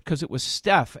flip because it was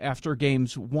Steph after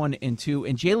games 1 and 2.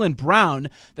 And Jaylen Brown,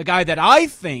 the guy that I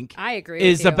think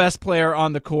is the best player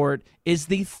on the court, is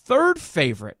the 3rd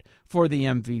favorite for the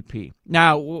MVP.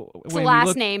 Now, it's the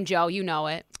last name, Joe. You know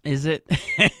it. Is it?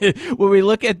 When we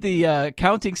look at the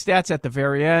counting stats at the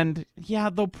very end, yeah,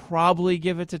 they'll probably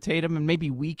give it to Tatum, and maybe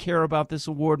we care about this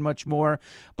award much more.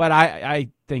 But I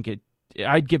think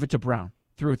I'd give it to Brown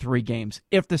through 3 games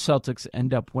if the Celtics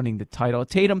end up winning the title.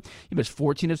 Tatum, he missed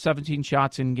 14 of 17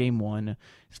 shots in game 1.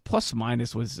 His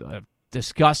plus-minus was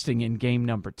disgusting in game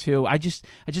number 2. I just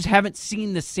haven't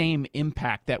seen the same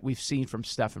impact that we've seen from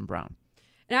Steph and Brown.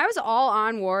 And I was all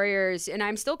on Warriors, and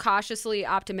I'm still cautiously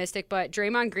optimistic, but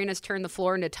Draymond Green has turned the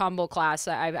floor into tumble class.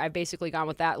 I've basically gone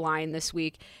with that line this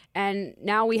week. And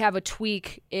now we have a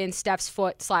tweak in Steph's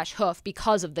foot/hoof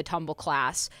because of the tumble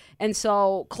class. And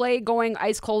so Clay going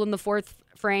ice cold in the 4th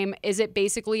frame, is it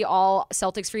basically all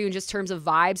Celtics for you in just terms of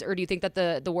vibes, or do you think that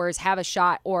the Warriors have a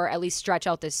shot or at least stretch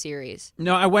out this series?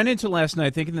 No, I went into last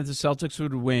night thinking that the Celtics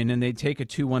would win and they'd take a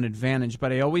 2-1 advantage,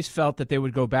 but I always felt that they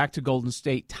would go back to Golden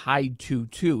State tied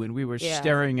 2-2, and we were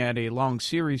staring at a long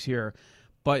series here,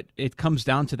 but it comes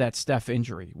down to that Steph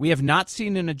injury. We have not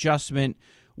seen an adjustment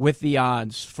with the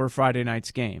odds for Friday night's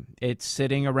game. It's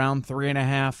sitting around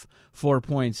 3.5, 4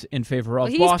 points in favor of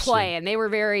Boston. He's playing. They were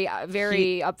very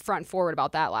upfront forward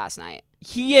about that last night.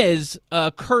 He is.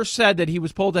 Kerr said that he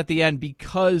was pulled at the end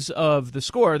because of the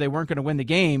score. They weren't going to win the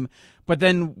game. But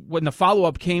then when the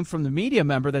follow-up came from the media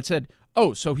member that said,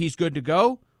 oh, so he's good to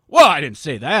go? Well, I didn't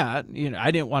say that.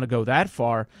 I didn't want to go that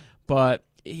far. But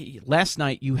last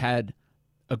night you had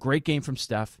a great game from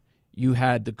Steph. You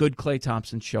had the good Klay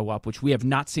Thompson show up, which we have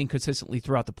not seen consistently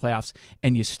throughout the playoffs,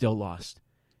 and you still lost.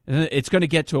 It's going to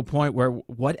get to a point where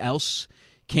what else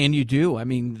can you do? I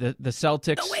mean, the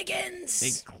Celtics. The Wiggins.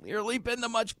 They've clearly been the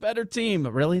much better team.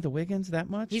 Really? The Wiggins that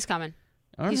much? He's coming.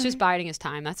 All He's right. just biding his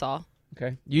time. That's all.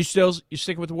 Okay. You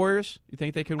sticking with the Warriors? You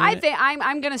think they can win it?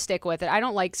 I'm going to stick with it. I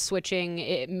don't like switching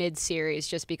it mid-series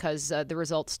just because the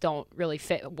results don't really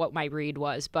fit what my read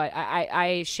was. But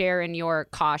I share in your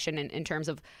caution in terms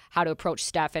of how to approach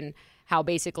Steph and how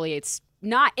basically it's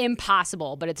not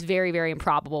impossible, but it's very, very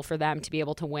improbable for them to be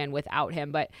able to win without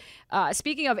him. But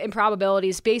speaking of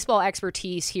improbabilities, baseball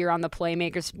expertise here on the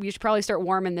Playmakers, we should probably start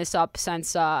warming this up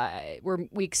since we're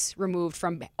weeks removed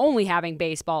from only having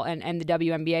baseball and the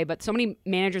WNBA. But so many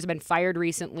managers have been fired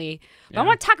recently. But I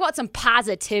want to talk about some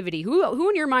positivity. Who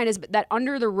in your mind is that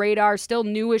under the radar, still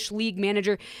newish league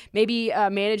manager, maybe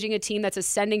managing a team that's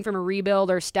ascending from a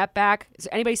rebuild or step back? Has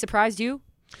anybody surprised you?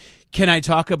 Can I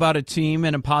talk about a team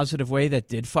in a positive way that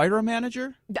did fire a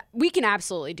manager? We can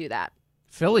absolutely do that.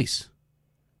 Phillies.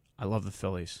 I love the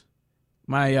Phillies.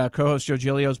 My co-host Joe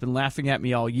Giglio has been laughing at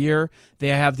me all year. They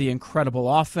have the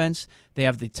incredible offense. They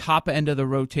have the top end of the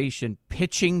rotation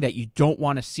pitching that you don't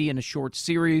want to see in a short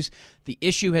series. The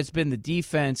issue has been the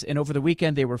defense, and over the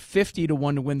weekend they were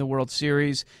 50-1 to win the World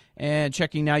Series. And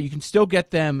checking now, you can still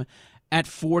get them at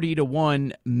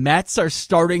 40-1. Mets are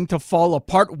starting to fall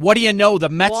apart. What do you know? The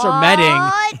Mets are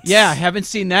Metting. Yeah, haven't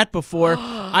seen that before.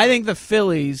 I think the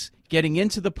Phillies getting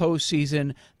into the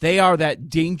postseason, they are that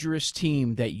dangerous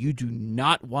team that you do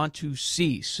not want to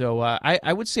see. So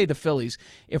I would say the Phillies,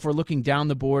 if we're looking down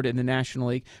the board in the National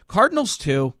League. Cardinals,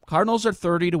 too. Cardinals are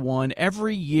 30-1.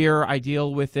 Every year I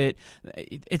deal with it.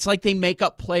 It's like they make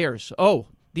up players. Oh,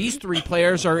 these 3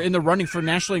 players are in the running for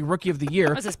National League Rookie of the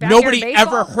Year. Nobody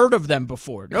ever heard of them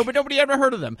before. Nobody ever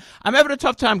heard of them. I'm having a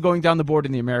tough time going down the board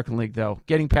in the American League, though.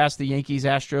 Getting past the Yankees,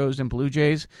 Astros, and Blue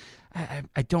Jays,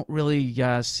 I don't really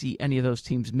see any of those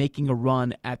teams making a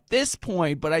run at this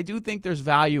point, but I do think there's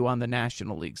value on the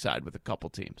National League side with a couple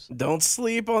teams. Don't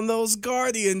sleep on those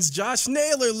Guardians. Josh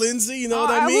Naylor, Lindsay, you know what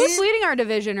I mean? Who's leading our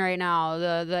division right now?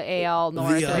 The AL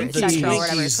North or Central,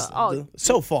 whatever it's called.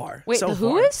 So far. Wait, so who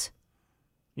far. is?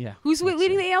 Yeah. Who's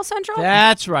leading the AL Central?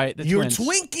 That's right. The Your Twins.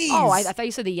 Twinkies. Oh, I thought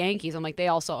you said the Yankees. I'm like, they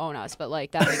also own us, but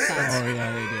like that makes sense. Oh,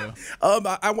 yeah,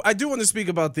 they do. I do want to speak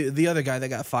about the other guy that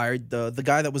got fired, the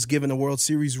guy that was given a World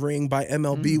Series ring by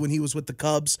MLB when he was with the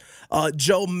Cubs,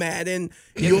 Joe Madden.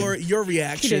 Your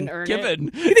reaction? He didn't earn it.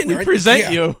 Given. He didn't We earn it.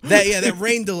 present you. That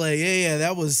rain delay. Yeah,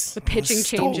 that was The pitching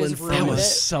stolen changes from That ruined us. was it.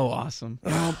 so awesome.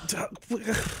 Yeah,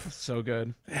 So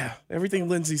good. everything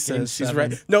Lindsay says, she's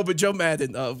 7. right. No, but Joe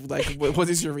Madden, what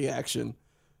is your reaction?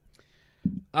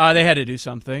 They had to do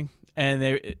something, and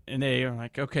they are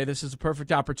like, okay, this is a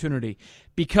perfect opportunity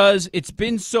because it's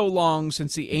been so long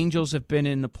since the Angels have been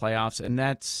in the playoffs, and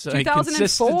that's a 2004.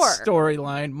 consistent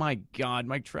storyline. My God,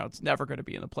 Mike Trout's never going to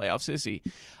be in the playoffs, is he?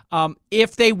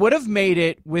 If they would have made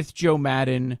it with Joe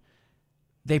Madden,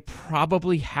 they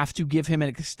probably have to give him an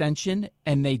extension,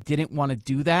 and they didn't want to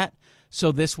do that,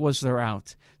 so this was their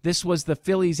out. This was the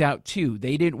Phillies out, too.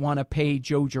 They didn't want to pay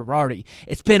Joe Girardi.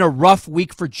 It's been a rough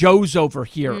week for Joe's over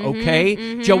here,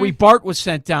 okay? Joey Bart was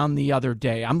sent down the other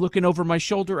day. I'm looking over my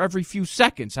shoulder every few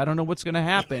seconds. I don't know what's going to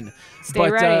happen.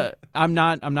 Stay ready. I'm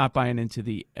not buying into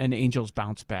an Angels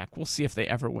bounce back. We'll see if they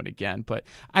ever win again. But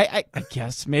I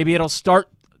guess maybe it'll start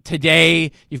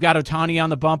today. You've got Ohtani on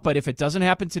the bump, but if it doesn't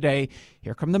happen today,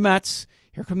 here come the Mets.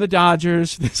 Here come the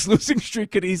Dodgers. This losing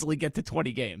streak could easily get to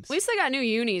 20 games. At least they got new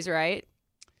unis, right?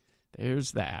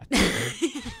 There's that.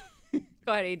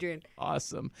 Go ahead, Adrian.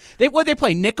 Awesome. They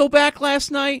play Nickelback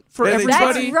last night for Yeah, they did.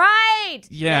 everybody? That's right.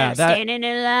 Yeah, They're standing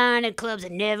in line at clubs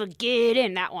that never get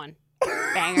in. That one.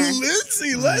 Banger.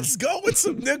 Lindsay, let's go with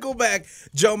some Nickelback.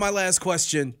 Joe, my last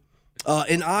question.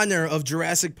 In honor of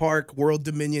Jurassic Park World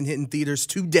Dominion hitting theaters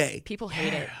today, People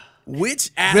hate it.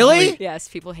 which athlete? Really? Yes,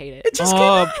 people hate it. It just came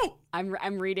out.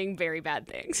 I'm reading very bad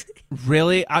things.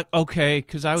 Really? Okay,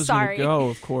 because I was going Sorry. to go,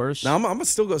 of course. Now I'm gonna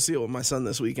still go see it with my son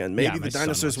this weekend. Maybe Yeah, my the son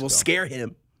dinosaurs wants will to go. scare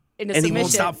him, In a and he won't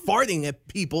submission. stop farting at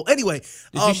people. Anyway,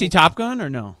 Did you see Top Gun or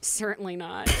no? Certainly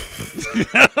not.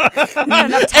 Got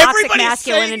enough toxic Everybody's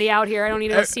masculinity out here. I don't need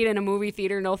to go see it in a movie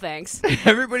theater. No thanks.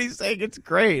 Everybody's saying it's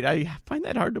great. I find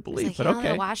that hard to believe, but okay.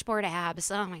 The washboard abs.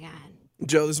 Oh my god.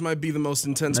 Joe, this might be the most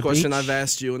intense On the question beach? I've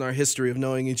asked you in our history of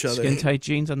knowing each other. Skin tight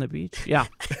jeans on the beach? Yeah.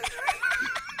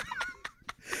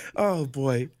 Oh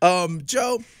boy.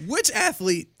 Joe, which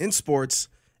athlete in sports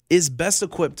is best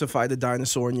equipped to fight a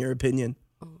dinosaur in your opinion?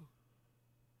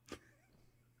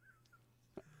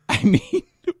 I mean,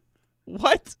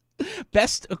 what?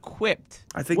 Best equipped.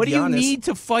 I think what do you Giannis. need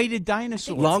to fight a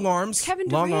dinosaur? Long arms. Kevin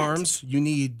Long Durant. arms. You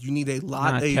need a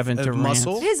lot Not of Kevin Durant.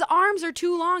 muscle. His arms are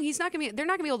too long. They're not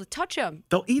gonna be able to touch him.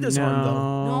 They'll eat his arm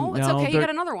though. No, it's okay. You got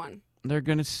another one. They're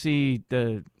going to see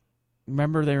the...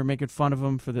 Remember they were making fun of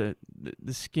him for the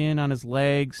skin on his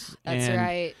legs? That's and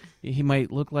right. He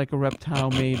might look like a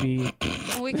reptile, maybe.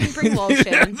 Well, we can bring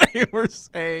lotion. They were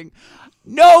saying,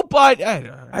 no, but...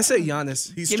 I say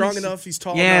Giannis. He's Give me strong some- enough. He's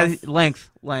tall yeah, enough.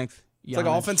 length. It's like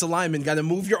an offensive lineman. Got to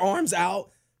move your arms out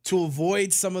to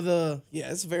avoid some of the. Yeah,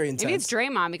 it's very intense. Maybe it's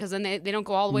Draymond because then they don't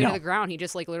go all the way No. to the ground. He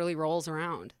just like literally rolls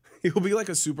around. He'll be like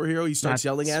a superhero. He starts Not-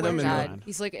 yelling at Swear him, to and God.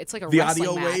 He's like it's like a the wrestling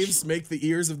audio match. waves make the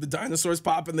ears of the dinosaurs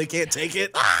pop, and they can't take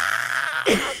it.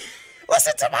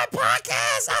 Listen to my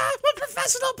podcast. I'm a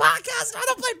professional podcast. I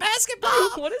don't play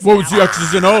basketball. What is What was that? the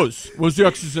X's and O's? What was the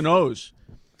X's and O's?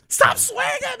 Stop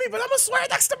swearing at me, but I'm gonna swear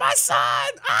next to my son.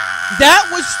 That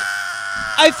was...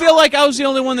 I feel like I was the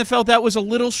only one that felt that was a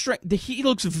little strange. He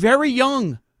looks very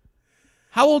young.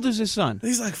 How old is his son?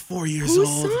 He's like 4 years Whose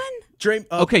old. son?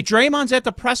 Okay, Draymond's at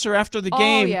the presser after the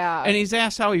game, yeah. and he's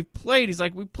asked how he played. He's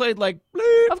like, "We played like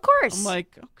bleep." Of course. I'm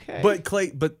like, okay,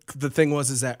 But the thing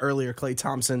was that earlier Klay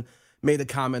Thompson made a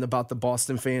comment about the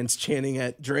Boston fans chanting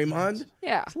at Draymond.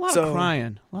 Yeah. a lot so- of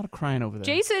crying, over there.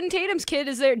 Jason Tatum's kid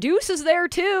is there. Deuce is there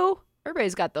too.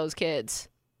 Everybody's got those kids.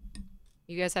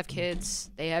 You guys have kids.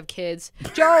 They have kids.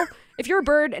 Joe, if you're a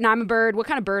bird and I'm a bird, what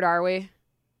kind of bird are we?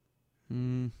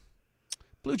 Blue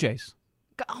Jays.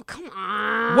 Oh, come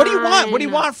on. What do you want? What do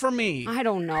you want from me? I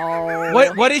don't know.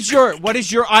 What is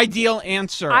your ideal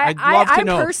answer? I'd love to I'm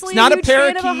know. personally It's not a huge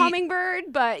fan of a parakeet. hummingbird,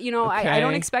 but I don't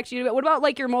Okay. expect you to. What about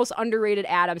like your most underrated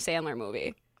Adam Sandler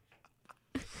movie?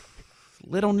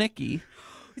 Little Nicky.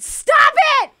 Stop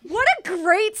it! What a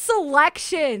great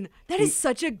selection. That is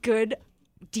such a good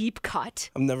deep cut.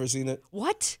 I've never seen it.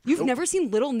 What? You've never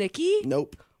seen Little Nicky?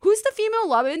 Nope. Who's the female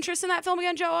love interest in that film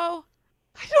again, Joe?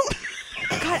 I don't.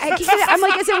 God, I can't. I'm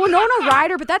like, is it Winona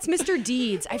Ryder? But that's Mr.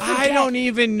 Deeds. I forget. I don't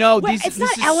even know. Wait, This it's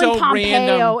not is Ellen so Pompeo,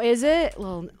 random. is it?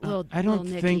 Little I don't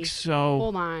Nicky. think so.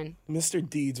 Hold on. Mr.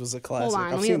 Deeds was a classic. Hold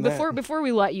on. I've seen that. Before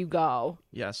we let you go.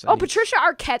 Yes. Oh, Patricia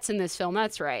Arquette's in this film.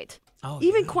 That's right.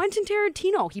 Even Quentin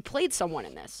Tarantino, he played someone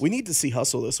in this. We need to see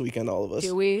Hustle this weekend, all of us.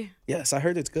 Do we? Yes, I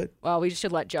heard it's good. Well, we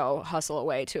should let Joe hustle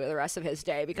away to the rest of his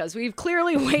day because we've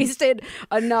clearly wasted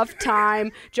enough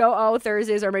time. Joe O,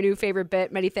 Thursdays are my new favorite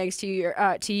bit. Many thanks to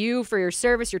you for your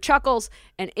service, your chuckles,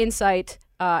 and insight,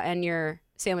 and your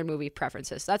Sandler movie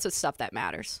preferences. That's the stuff that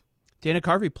matters. Dana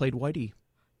Carvey played Whitey.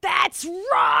 That's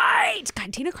right! God,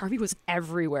 Dana Carvey was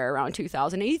everywhere around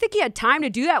 2000. And you think he had time to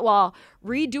do that while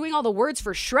redoing all the words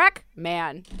for Shrek?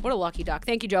 Man, what a lucky duck.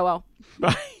 Thank you, Joe O.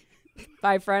 Bye.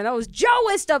 Bye, friend. That was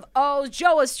Joeist of O's,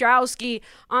 Joe Ostrowski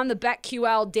on the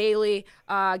BetQL Daily.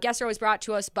 Guests are always brought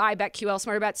to us by BetQL.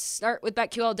 Smarter bets start with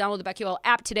BetQL. Download the BetQL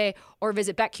app today or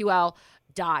visit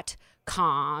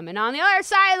BetQL.com. And on the other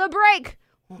side of the break,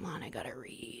 hold on, I gotta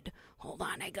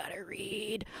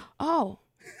read. Oh.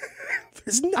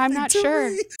 I'm not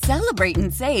sure. Celebrate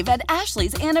and save at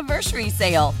Ashley's Anniversary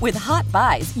Sale. With Hot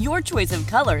Buys, your choice of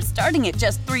colors starting at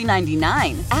just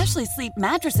 $3.99. Ashley Sleep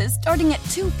mattresses starting at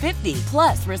 $2.50.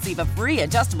 Plus, receive a free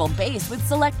adjustable base with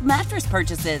select mattress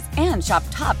purchases. And shop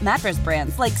top mattress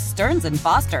brands like Stearns &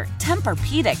 Foster,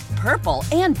 Tempur-Pedic, Purple,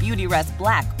 and Beautyrest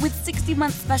Black with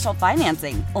 60-month special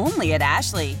financing. Only at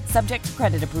Ashley. Subject to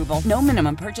credit approval. No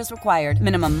minimum purchase required.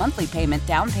 Minimum monthly payment,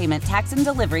 down payment, tax, and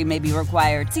delivery may be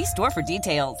required. See store for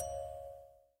details.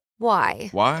 Why?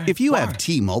 Why? If you have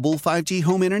T-Mobile 5G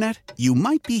home internet, you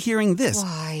might be hearing this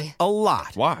Why? a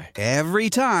lot. Why? Every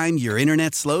time your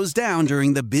internet slows down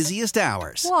during the busiest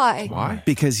hours. Why? Why?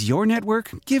 Because your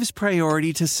network gives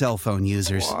priority to cell phone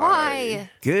users. Why?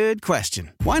 Good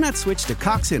question. Why not switch to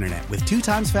Cox Internet with 2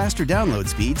 times faster download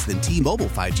speeds than T-Mobile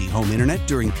 5G home internet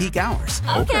during peak hours?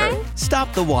 Okay.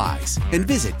 Stop the whys and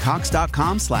visit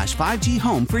cox.com/5G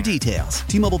home for details.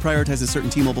 T-Mobile prioritizes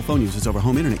certain T-Mobile phone users over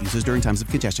home internet users during times of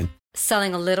congestion.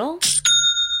 Selling a little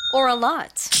or a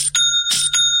lot?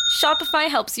 Shopify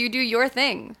helps you do your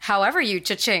thing, however you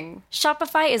cha-ching.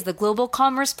 Shopify is the global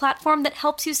commerce platform that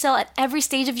helps you sell at every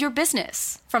stage of your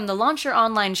business. From the launch your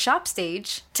online shop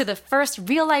stage, to the first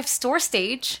real-life store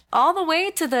stage, all the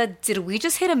way to the did we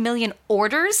just hit 1 million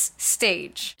orders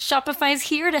stage. Shopify's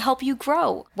here to help you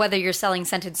grow. Whether you're selling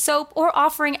scented soap or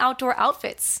offering outdoor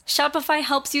outfits, Shopify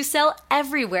helps you sell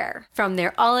everywhere. From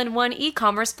their all-in-one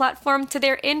e-commerce platform to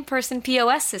their in-person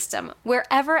POS system,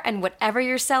 wherever and whatever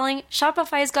you're selling,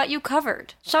 Shopify's got you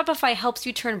covered. Shopify helps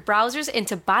you turn browsers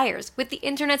into buyers with the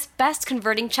internet's best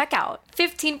converting checkout.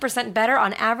 15% better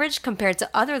on average compared to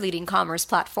other leading commerce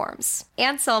platforms.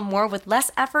 And sell more with less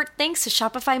effort thanks to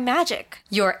Shopify Magic,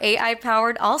 your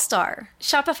AI-powered all-star.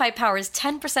 Shopify powers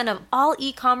 10% of all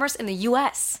e-commerce in the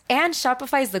U.S. And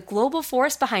Shopify is the global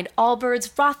force behind Allbirds,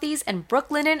 Rothy's, and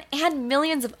Brooklinen, and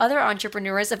millions of other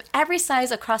entrepreneurs of every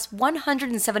size across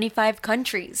 175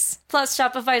 countries. Plus,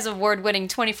 Shopify's award-winning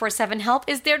 24/7 help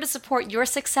is there to support your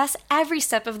success every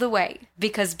step of the way.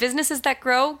 Because businesses that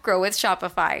grow, grow with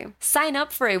Shopify. Sign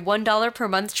up for a $1 per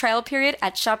month trial period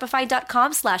at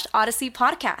shopify.com/Odyssey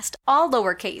Podcast, all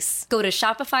lowercase. Go to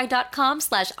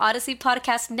shopify.com/Odyssey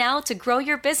Podcast now to grow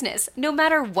your business, no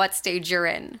matter what stage you're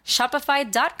in.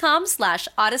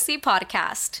 Shopify.com/Odyssey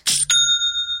Podcast.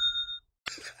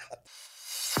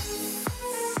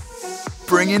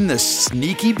 Bringing the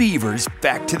sneaky beavers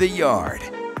back to the yard.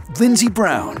 Lindsey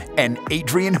Brown and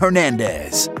Adrian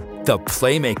Hernandez, the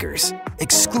Playmakers,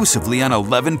 exclusively on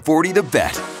 1140 The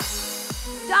Bet.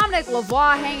 Dominic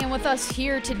Lavoie hanging with us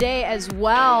here today as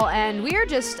well, and we are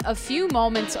just a few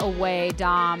moments away,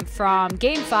 Dom, from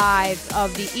Game 5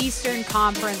 of the Eastern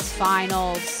Conference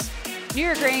Finals. New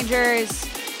York Rangers,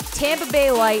 Tampa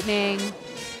Bay Lightning.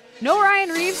 No Ryan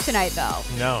Reeves tonight, though.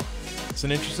 No. It's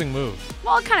an interesting move.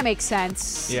 Well, it kind of makes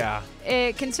sense. Yeah.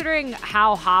 Considering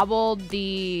how hobbled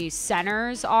the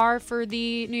centers are for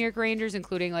the New York Rangers,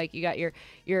 including like you got your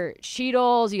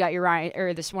Cheadles, you got your Ryan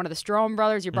or this one of the Strome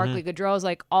brothers, your Barclay Goodrows,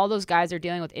 like all those guys are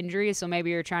dealing with injuries. So maybe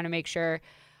you're trying to make sure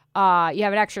you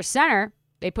have an extra center.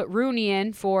 They put Rooney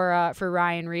in for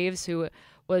Ryan Reeves, who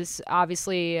was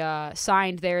obviously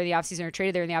signed there in the offseason or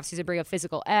traded there in the offseason to bring a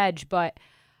physical edge, but.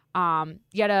 You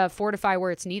gotta fortify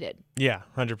where it's needed. Yeah,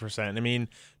 100%. I mean,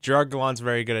 Gerard Gallant's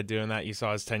very good at doing that. You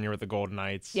saw his tenure with the Golden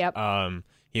Knights. Yep.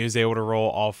 He was able to roll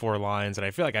all 4 lines, and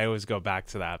I feel like I always go back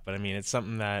to that. But I mean, it's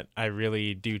something that I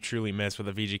really do truly miss with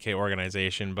the VGK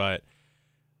organization. But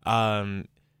yeah,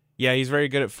 he's very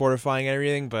good at fortifying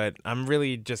everything. But I'm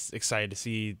really just excited to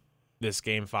see this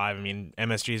Game 5. I mean,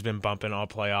 MSG has been bumping all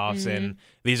playoffs, and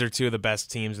these are 2 of the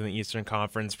best teams in the Eastern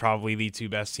Conference, probably the 2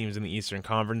 best teams in the Eastern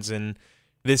Conference, and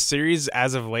this series,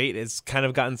 as of late, it's kind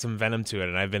of gotten some venom to it,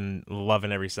 and I've been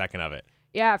loving every second of it.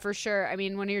 Yeah, for sure. I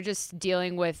mean, when you're just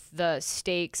dealing with the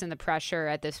stakes and the pressure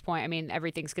at this point, I mean,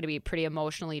 everything's going to be pretty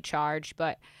emotionally charged.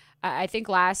 But I think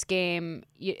last game,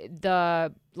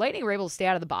 the Lightning were able to stay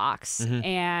out of the box.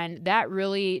 And that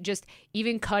really just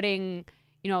even cutting,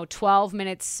 12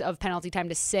 minutes of penalty time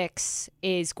to 6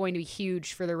 is going to be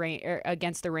huge for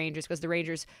against the Rangers, because the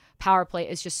Rangers power play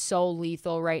is just so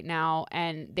lethal right now.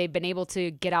 And they've been able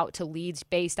to get out to leads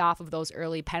based off of those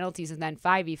early penalties. And then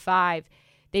 5v5,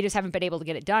 they just haven't been able to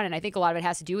get it done. And I think a lot of it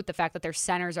has to do with the fact that their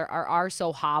centers are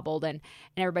so hobbled and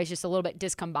everybody's just a little bit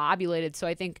discombobulated. So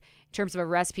I think in terms of a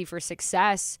recipe for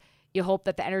success, you hope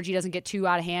that the energy doesn't get too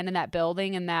out of hand in that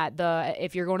building, and that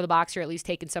if you're going to the box, you're at least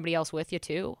taking somebody else with you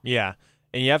too. Yeah.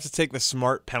 And you have to take the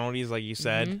smart penalties, like you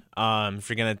said. If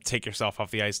you're going to take yourself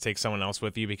off the ice, take someone else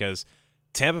with you, because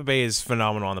Tampa Bay is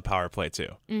phenomenal on the power play too.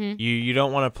 You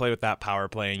don't want to play with that power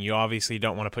play, and you obviously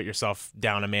don't want to put yourself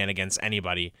down a man against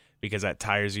anybody, because that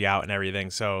tires you out and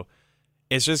everything. So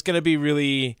it's just going to be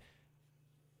really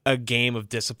a game of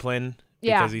discipline,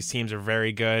 because these teams are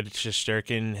very good.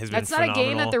 Shesterkin has been phenomenal. That's not a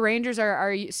game that the Rangers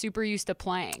are super used to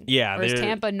playing. Yeah. Whereas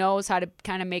Tampa knows how to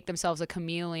kind of make themselves a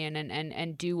chameleon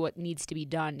and do what needs to be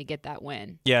done to get that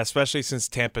win. Yeah, especially since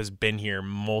Tampa's been here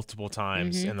multiple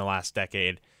times in the last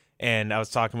decade. And I was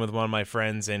talking with one of my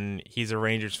friends, and he's a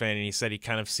Rangers fan, and he said he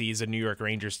kind of sees the New York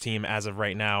Rangers team as of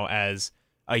right now as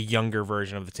a younger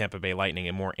version of the Tampa Bay Lightning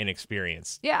and more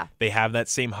inexperienced. Yeah. They have that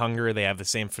same hunger. They have the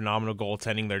same phenomenal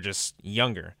goaltending. They're just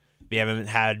younger. They haven't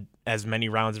had as many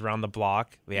rounds around the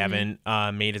block. They haven't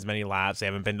made as many laps. They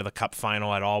haven't been to the Cup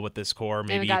final at all with this core.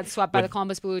 Maybe got swept by the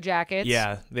Columbus Blue Jackets.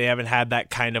 Yeah, they haven't had that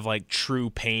kind of like true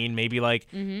pain. Maybe like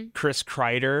Chris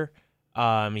Kreider.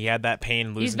 He had that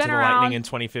pain losing to the Lightning in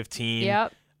 2015.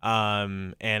 Yep.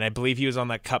 And I believe he was on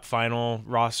that Cup final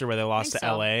roster where they lost to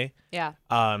LA.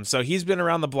 Yeah. So he's been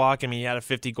around the block. I mean, he had a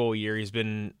 50-goal year. He's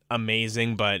been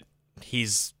amazing, but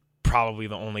he's probably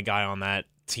the only guy on that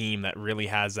team that really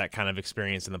has that kind of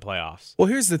experience in the playoffs. Well,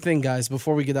 here's the thing, guys,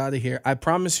 before we get out of here. I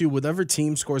promise you, whatever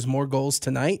team scores more goals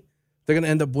tonight, they're going to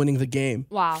end up winning the game.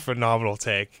 Wow. Phenomenal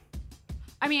take.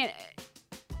 I mean,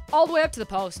 all the way up to the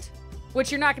post, which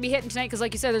you're not going to be hitting tonight because,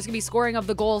 like you said, there's going to be scoring of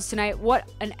the goals tonight.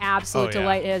 What an absolute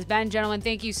delight it has been. Gentlemen,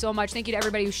 thank you so much. Thank you to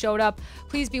everybody who showed up.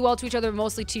 Please be well to each other,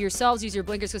 mostly to yourselves. Use your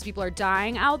blinkers because people are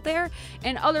dying out there.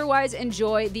 And otherwise,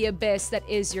 enjoy the abyss that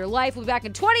is your life. We'll be back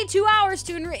in 22 hours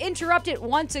to interrupt it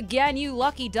once again, you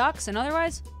lucky ducks. And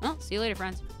otherwise, well, see you later,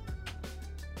 friends.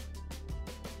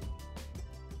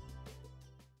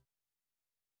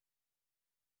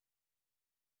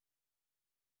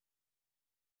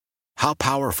 How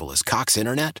powerful is Cox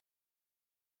Internet?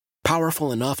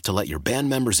 Powerful enough to let your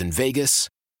band members in Vegas,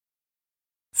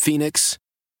 Phoenix,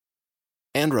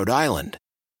 and Rhode Island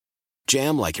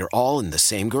jam like you're all in the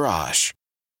same garage.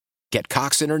 Get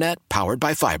Cox Internet powered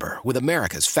by fiber with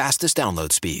America's fastest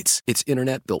download speeds. It's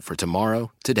internet built for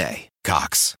tomorrow, today.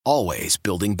 Cox, always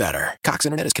building better. Cox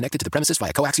Internet is connected to the premises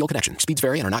via coaxial connection. Speeds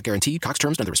vary and are not guaranteed. Cox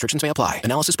terms and other restrictions may apply.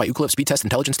 Analysis by Ookla Speed Test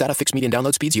Intelligence Data. Fixed median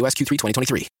download speeds. US Q3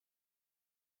 2023.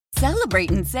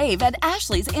 Celebrate and save at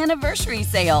Ashley's Anniversary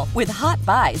Sale. With Hot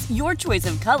Buys, your choice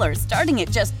of colors starting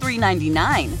at just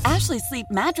 $3.99. Ashley Sleep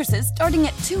mattresses starting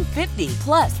at $2.50.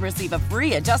 Plus, receive a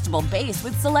free adjustable base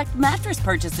with select mattress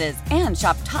purchases. And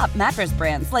shop top mattress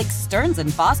brands like Stearns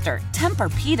 & Foster,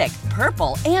 Tempur-Pedic,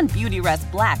 Purple, and Beautyrest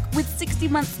Black with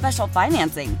 60-month special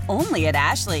financing. Only at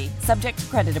Ashley. Subject to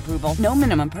credit approval. No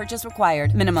minimum purchase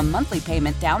required. Minimum monthly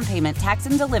payment, down payment, tax,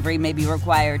 and delivery may be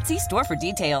required. See store for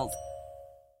details.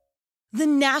 The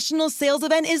national sales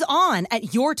event is on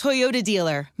at your Toyota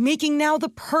dealer, making now the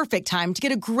perfect time to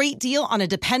get a great deal on a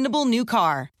dependable new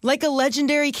car. Like a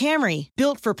legendary Camry,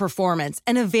 built for performance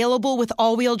and available with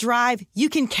all-wheel drive, you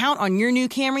can count on your new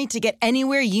Camry to get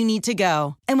anywhere you need to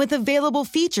go. And with available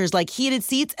features like heated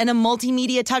seats and a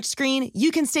multimedia touchscreen,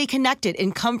 you can stay connected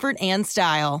in comfort and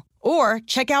style. Or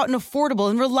check out an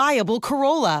affordable and reliable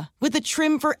Corolla with a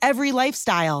trim for every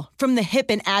lifestyle. From the hip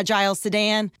and agile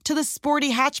sedan to the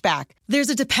sporty hatchback, there's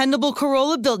a dependable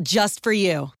Corolla built just for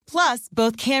you. Plus,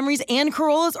 both Camrys and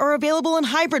Corollas are available in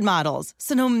hybrid models.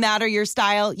 So no matter your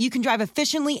style, you can drive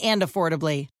efficiently and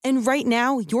affordably. And right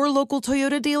now, your local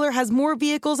Toyota dealer has more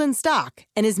vehicles in stock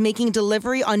and is making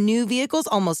delivery on new vehicles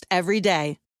almost every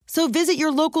day. So visit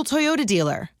your local Toyota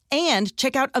dealer. And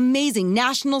check out amazing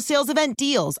national sales event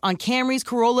deals on Camrys,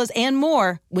 Corollas, and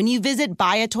more when you visit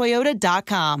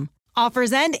buyatoyota.com.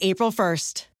 Offers end April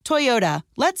 1st. Toyota,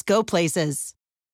 let's go places.